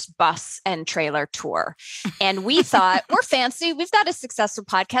our first bus and trailer tour. And we thought, we're fancy. We've got a successful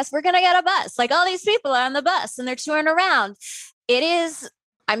podcast. We're going to get a bus. Like all these people are on the bus and they're touring around. It is,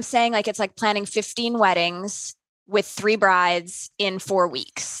 I'm saying like, it's like planning 15 weddings with 3 brides in 4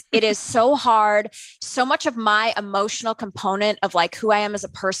 weeks. It is so hard. So much of my emotional component of like who I am as a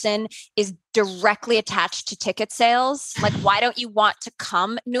person is directly attached to ticket sales. Like, why don't you want to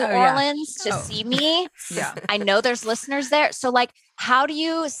come New Orleans to see me? Yeah. I know there's listeners there. So like, how do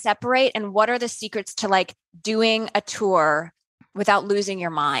you separate and what are the secrets to like doing a tour without losing your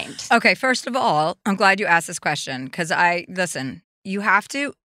mind? Okay, first of all, I'm glad you asked this question because listen, you have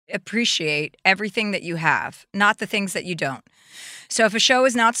to appreciate everything that you have, not the things that you don't. So if a show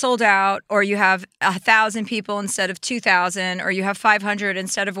is not sold out, or you have 1,000 people instead of 2,000, or you have 500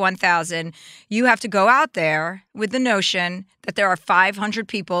 instead of 1,000, you have to go out there with the notion that there are 500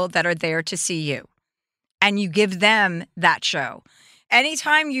 people that are there to see you, and you give them that show.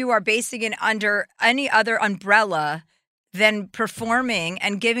 Anytime you are basing it under any other umbrella than performing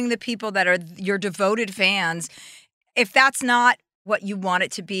and giving the people that are your devoted fans, if that's not what you want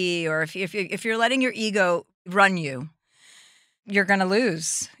it to be, or if you're letting your ego run you, you're going to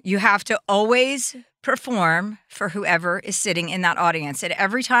lose. You have to always perform for whoever is sitting in that audience. And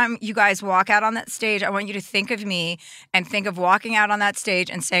every time you guys walk out on that stage, I want you to think of me and think of walking out on that stage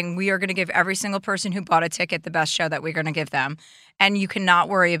and saying, we are going to give every single person who bought a ticket the best show that we're going to give them. And you cannot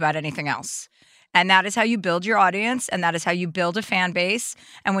worry about anything else. And that is how you build your audience, and that is how you build a fan base.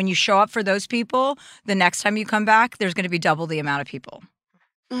 And when you show up for those people, the next time you come back, there's going to be double the amount of people.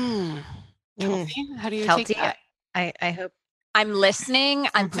 Kelsey, how do you Kelty, take that? I hope. I'm listening.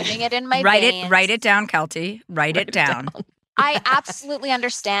 I'm putting it in my Write veins. it down, Kelty. Write it down. I absolutely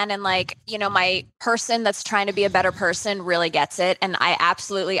understand. And like, you know, my person that's trying to be a better person really gets it. And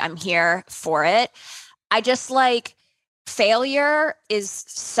I'm here for it. I just like, failure is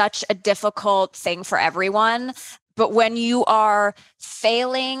such a difficult thing for everyone. But when you are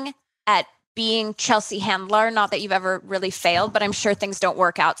failing at being Chelsea Handler, not that you've ever really failed, but I'm sure things don't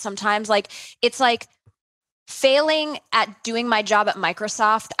work out sometimes. Like, it's like failing at doing my job at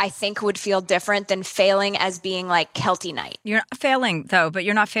Microsoft, I think would feel different than failing as being like Kelty Knight. You're not failing though, but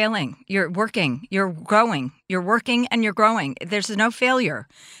you're not failing. You're working, you're growing, you're working and you're growing. There's no failure.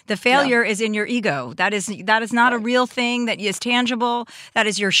 The failure is in your ego. That is not a real thing that is tangible. That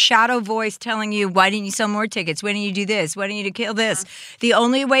is your shadow voice telling you, why didn't you sell more tickets? Why didn't you do this? Why didn't you kill this? The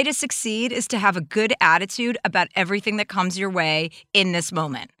only way to succeed is to have a good attitude about everything that comes your way in this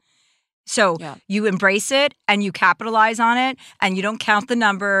moment. So you embrace it and you capitalize on it and you don't count the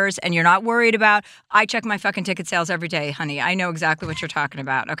numbers and you're not worried about, I check my fucking ticket sales every day, honey. I know exactly what you're talking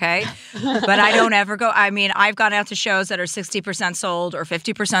about, okay? But I don't ever go, I mean, I've gone out to shows that are 60% sold or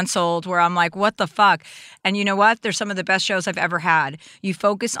 50% sold where I'm like, what the fuck? And you know what? They're some of the best shows I've ever had. You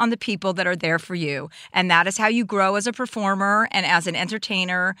focus on the people that are there for you. And that is how you grow as a performer and as an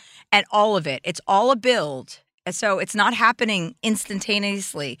entertainer and all of it. It's all a build. So it's not happening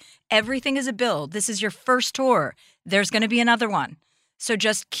instantaneously. Everything is a build. This is your first tour. There's going to be another one. So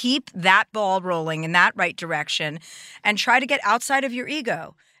just keep that ball rolling in that right direction and try to get outside of your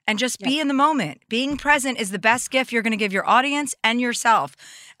ego and just be in the moment. Being present is the best gift you're going to give your audience and yourself.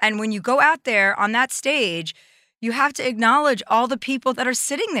 And when you go out there on that stage, you have to acknowledge all the people that are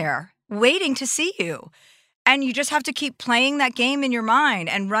sitting there waiting to see you. And you just have to keep playing that game in your mind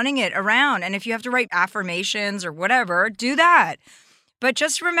and running it around. And if you have to write affirmations or whatever, do that. But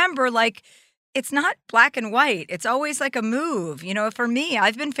just remember, like, it's not black and white. It's always like a move. You know, for me,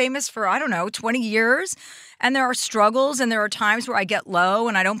 I've been famous for, 20 years. And there are struggles and there are times where I get low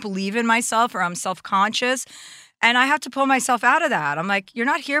and I don't believe in myself or I'm self-conscious. And I have to pull myself out of that. I'm like, you're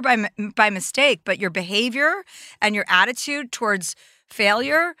not here by mistake, but your behavior and your attitude towards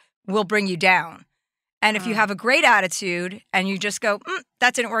failure will bring you down. And if you have a great attitude and you just go,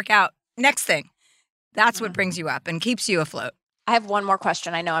 that didn't work out, next thing, that's what brings you up and keeps you afloat. I have one more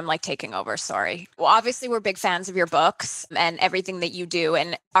question. I know I'm like taking over. Sorry. Well, obviously, we're big fans of your books and everything that you do.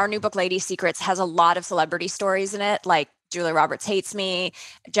 And our new book, Lady Secrets, has a lot of celebrity stories in it, like Julia Roberts hates me.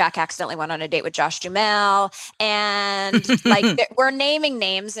 Jack accidentally went on a date with Josh Duhamel. And like, we're naming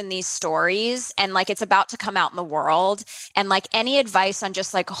names in these stories, and like, it's about to come out in the world. And like, any advice on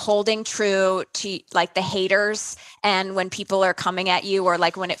just like holding true to like the haters, and when people are coming at you, or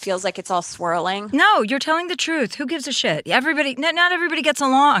like when it feels like it's all swirling? No, you're telling the truth. Who gives a shit? Not everybody gets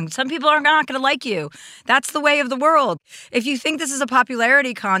along. Some people are not going to like you. That's the way of the world. If you think this is a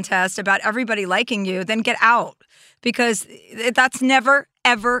popularity contest about everybody liking you, then get out. Because that's never,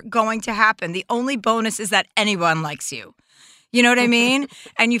 ever going to happen. The only bonus is that anyone likes you. You know what I mean?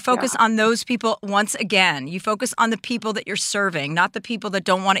 And you focus on those people once again. You focus on the people that you're serving, not the people that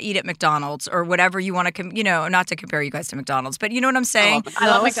don't want to eat at McDonald's or whatever you want to, not to compare you guys to McDonald's, but you know what I'm saying? I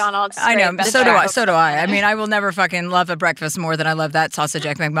love McDonald's. I know. So do I. I mean, I will never fucking love a breakfast more than I love that sausage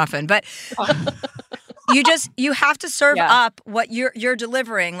egg McMuffin. But you have to serve up what you're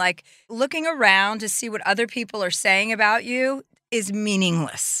delivering. Like, looking around to see what other people are saying about you is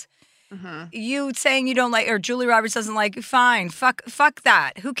meaningless. Mm-hmm. You saying you don't like, or Julia Roberts doesn't like you, fine. Fuck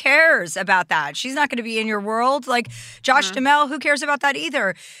that. Who cares about that? She's not going to be in your world. Like Josh Duhamel, who cares about that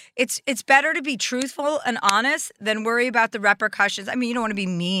either? It's better to be truthful and honest than worry about the repercussions. I mean, you don't want to be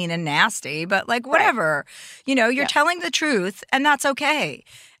mean and nasty, but like whatever. Right. You're telling the truth, and that's okay.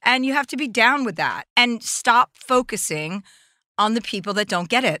 And you have to be down with that and stop focusing on the people that don't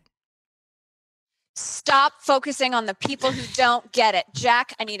get it. Stop focusing on the people who don't get it.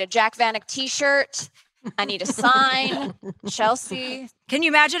 Jack, I need a Jack Vanek t-shirt. I need a sign. Chelsea. Can you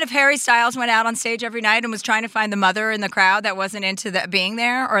imagine if Harry Styles went out on stage every night and was trying to find the mother in the crowd that wasn't into being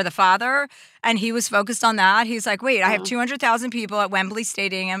there, or the father, and he was focused on that? He's like, wait, I have 200,000 people at Wembley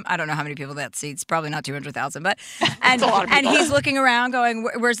Stadium. I don't know how many people that seats. Probably not 200,000, but and he's looking around going,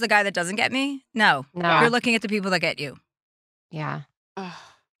 where's the guy that doesn't get me? No. You're looking at the people that get you. Yeah.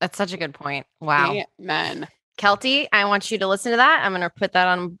 That's such a good point. Wow. Amen. Kelty, I want you to listen to that. I'm going to put that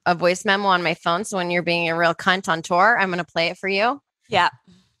on a voice memo on my phone. So when you're being a real cunt on tour, I'm going to play it for you. Yeah,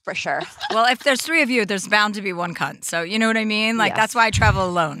 for sure. Well, if there's three of you, there's bound to be one cunt. So you know what I mean? Like, that's why I travel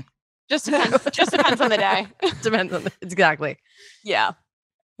alone. Just depends on the day. Exactly. Yeah.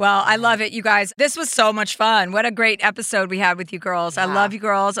 Well, I love it, you guys. This was so much fun. What a great episode we had with you girls. Yeah. I love you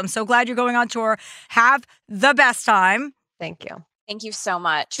girls. I'm so glad you're going on tour. Have the best time. Thank you. Thank you so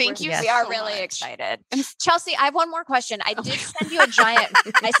much. Thank you. We are really excited. Chelsea, I have one more question. I did send you a giant.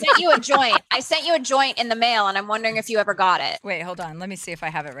 I sent you a joint. I sent you a joint in the mail, and I'm wondering if you ever got it. Wait, hold on. Let me see if I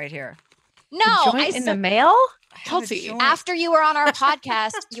have it right here. No, in the mail? Chelsea. After you were on our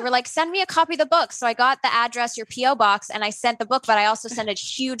podcast, you were like, send me a copy of the book. So I got the address, your P.O. box, and I sent the book, but I also sent a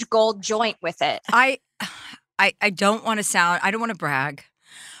huge gold joint with it. I don't want to brag.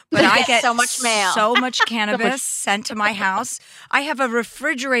 But I get so much mail, so much cannabis sent to my house. I have a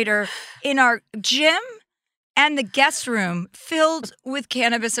refrigerator in our gym and the guest room filled with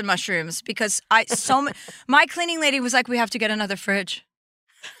cannabis and mushrooms because my cleaning lady was like, we have to get another fridge.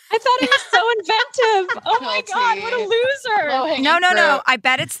 I thought it was so inventive. Oh my God, what a loser. No. I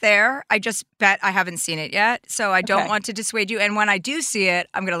bet it's there. I just bet I haven't seen it yet. So I don't want to dissuade you. And when I do see it,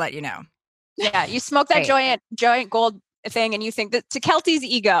 I'm going to let you know. Yeah, you smoke that giant gold thing and you think that to Kelty's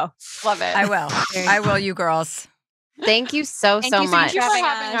ego. Love it. I will, you girls. Thank you so much. Thank you for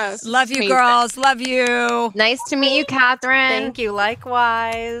having us. Love you, girls. Love you. Nice to meet you, Catherine. Thank you.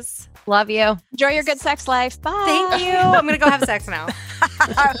 Likewise. Love you. Enjoy your good sex life. Bye. Thank you. I'm going to go have sex now.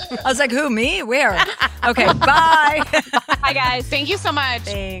 I was like, who, me? Where? Okay, bye. Bye, guys. Thank you so much.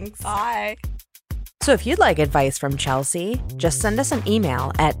 Thanks. Bye. So if you'd like advice from Chelsea, just send us an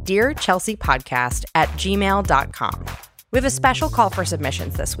email at dearchelseapodcast@gmail.com. We have a special call for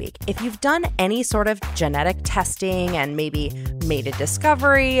submissions this week. If you've done any sort of genetic testing and maybe made a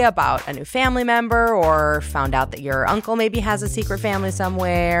discovery about a new family member, or found out that your uncle maybe has a secret family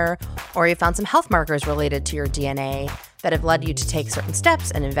somewhere, or you found some health markers related to your DNA that have led you to take certain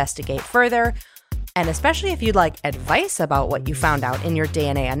steps and investigate further, and especially if you'd like advice about what you found out in your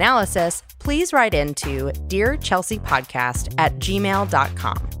DNA analysis, please write into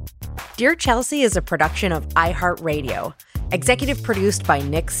dearchelseapodcast@gmail.com. Dear Chelsea is a production of iHeartRadio. Executive produced by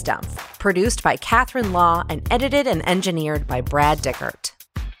Nick Stumpf. Produced by Catherine Law and edited and engineered by Brad Dickert.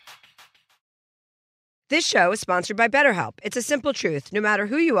 This show is sponsored by BetterHelp. It's a simple truth. No matter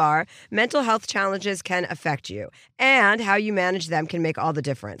who you are, mental health challenges can affect you, and how you manage them can make all the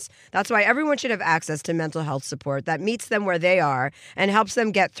difference. That's why everyone should have access to mental health support that meets them where they are and helps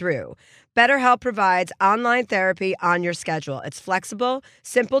them get through. BetterHelp provides online therapy on your schedule. It's flexible,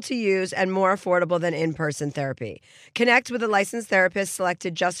 simple to use, and more affordable than in-person therapy. Connect with a licensed therapist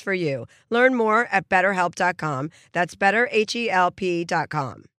selected just for you. Learn more at BetterHelp.com. That's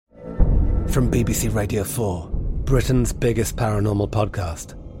BetterHelp.com. From BBC Radio 4, Britain's biggest paranormal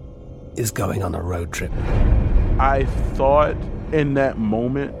podcast is going on a road trip. I thought in that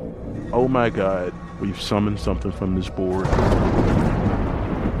moment, oh my God, we've summoned something from this board.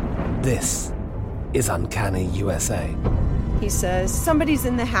 This is Uncanny USA. He says, somebody's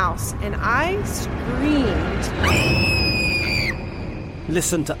in the house, and I screamed.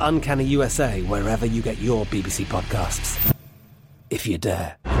 Listen to Uncanny USA wherever you get your BBC podcasts, if you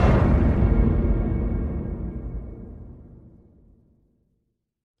dare.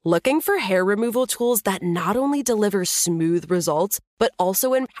 Looking for hair removal tools that not only deliver smooth results, but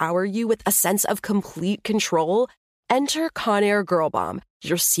also empower you with a sense of complete control? Enter Conair Girl Bomb,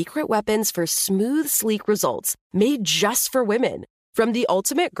 your secret weapons for smooth, sleek results, made just for women. From the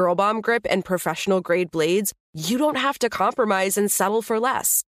ultimate Girl Bomb grip and professional-grade blades, you don't have to compromise and settle for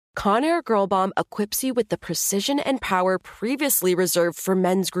less. Conair Girl Bomb equips you with the precision and power previously reserved for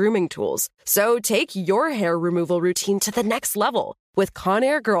men's grooming tools. So take your hair removal routine to the next level with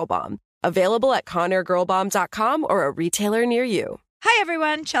Conair Girl Bomb. Available at ConairGirlBomb.com or a retailer near you. Hi,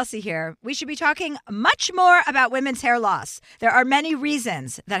 everyone. Chelsea here. We should be talking much more about women's hair loss. There are many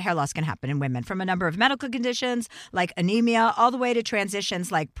reasons that hair loss can happen in women, from a number of medical conditions like anemia all the way to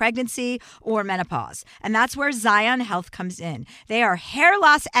transitions like pregnancy or menopause. And that's where Zion Health comes in. They are hair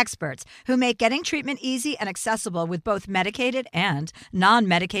loss experts who make getting treatment easy and accessible with both medicated and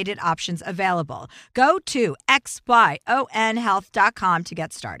non-medicated options available. Go to xyonhealth.com to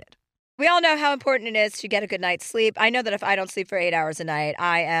get started. We all know how important it is to get a good night's sleep. I know that if I don't sleep for 8 hours a night,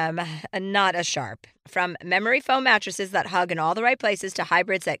 I am not as sharp. From memory foam mattresses that hug in all the right places to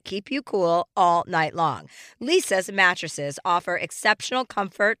hybrids that keep you cool all night long, Lisa's mattresses offer exceptional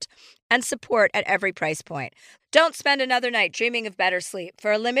comfort and support at every price point. Don't spend another night dreaming of better sleep.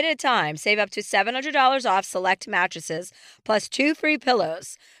 For a limited time, save up to $700 off select mattresses plus 2 free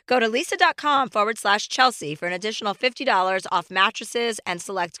pillows. Go to lisa.com/Chelsea for an additional $50 off mattresses and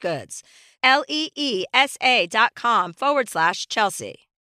select goods. LEESA.com/Chelsea.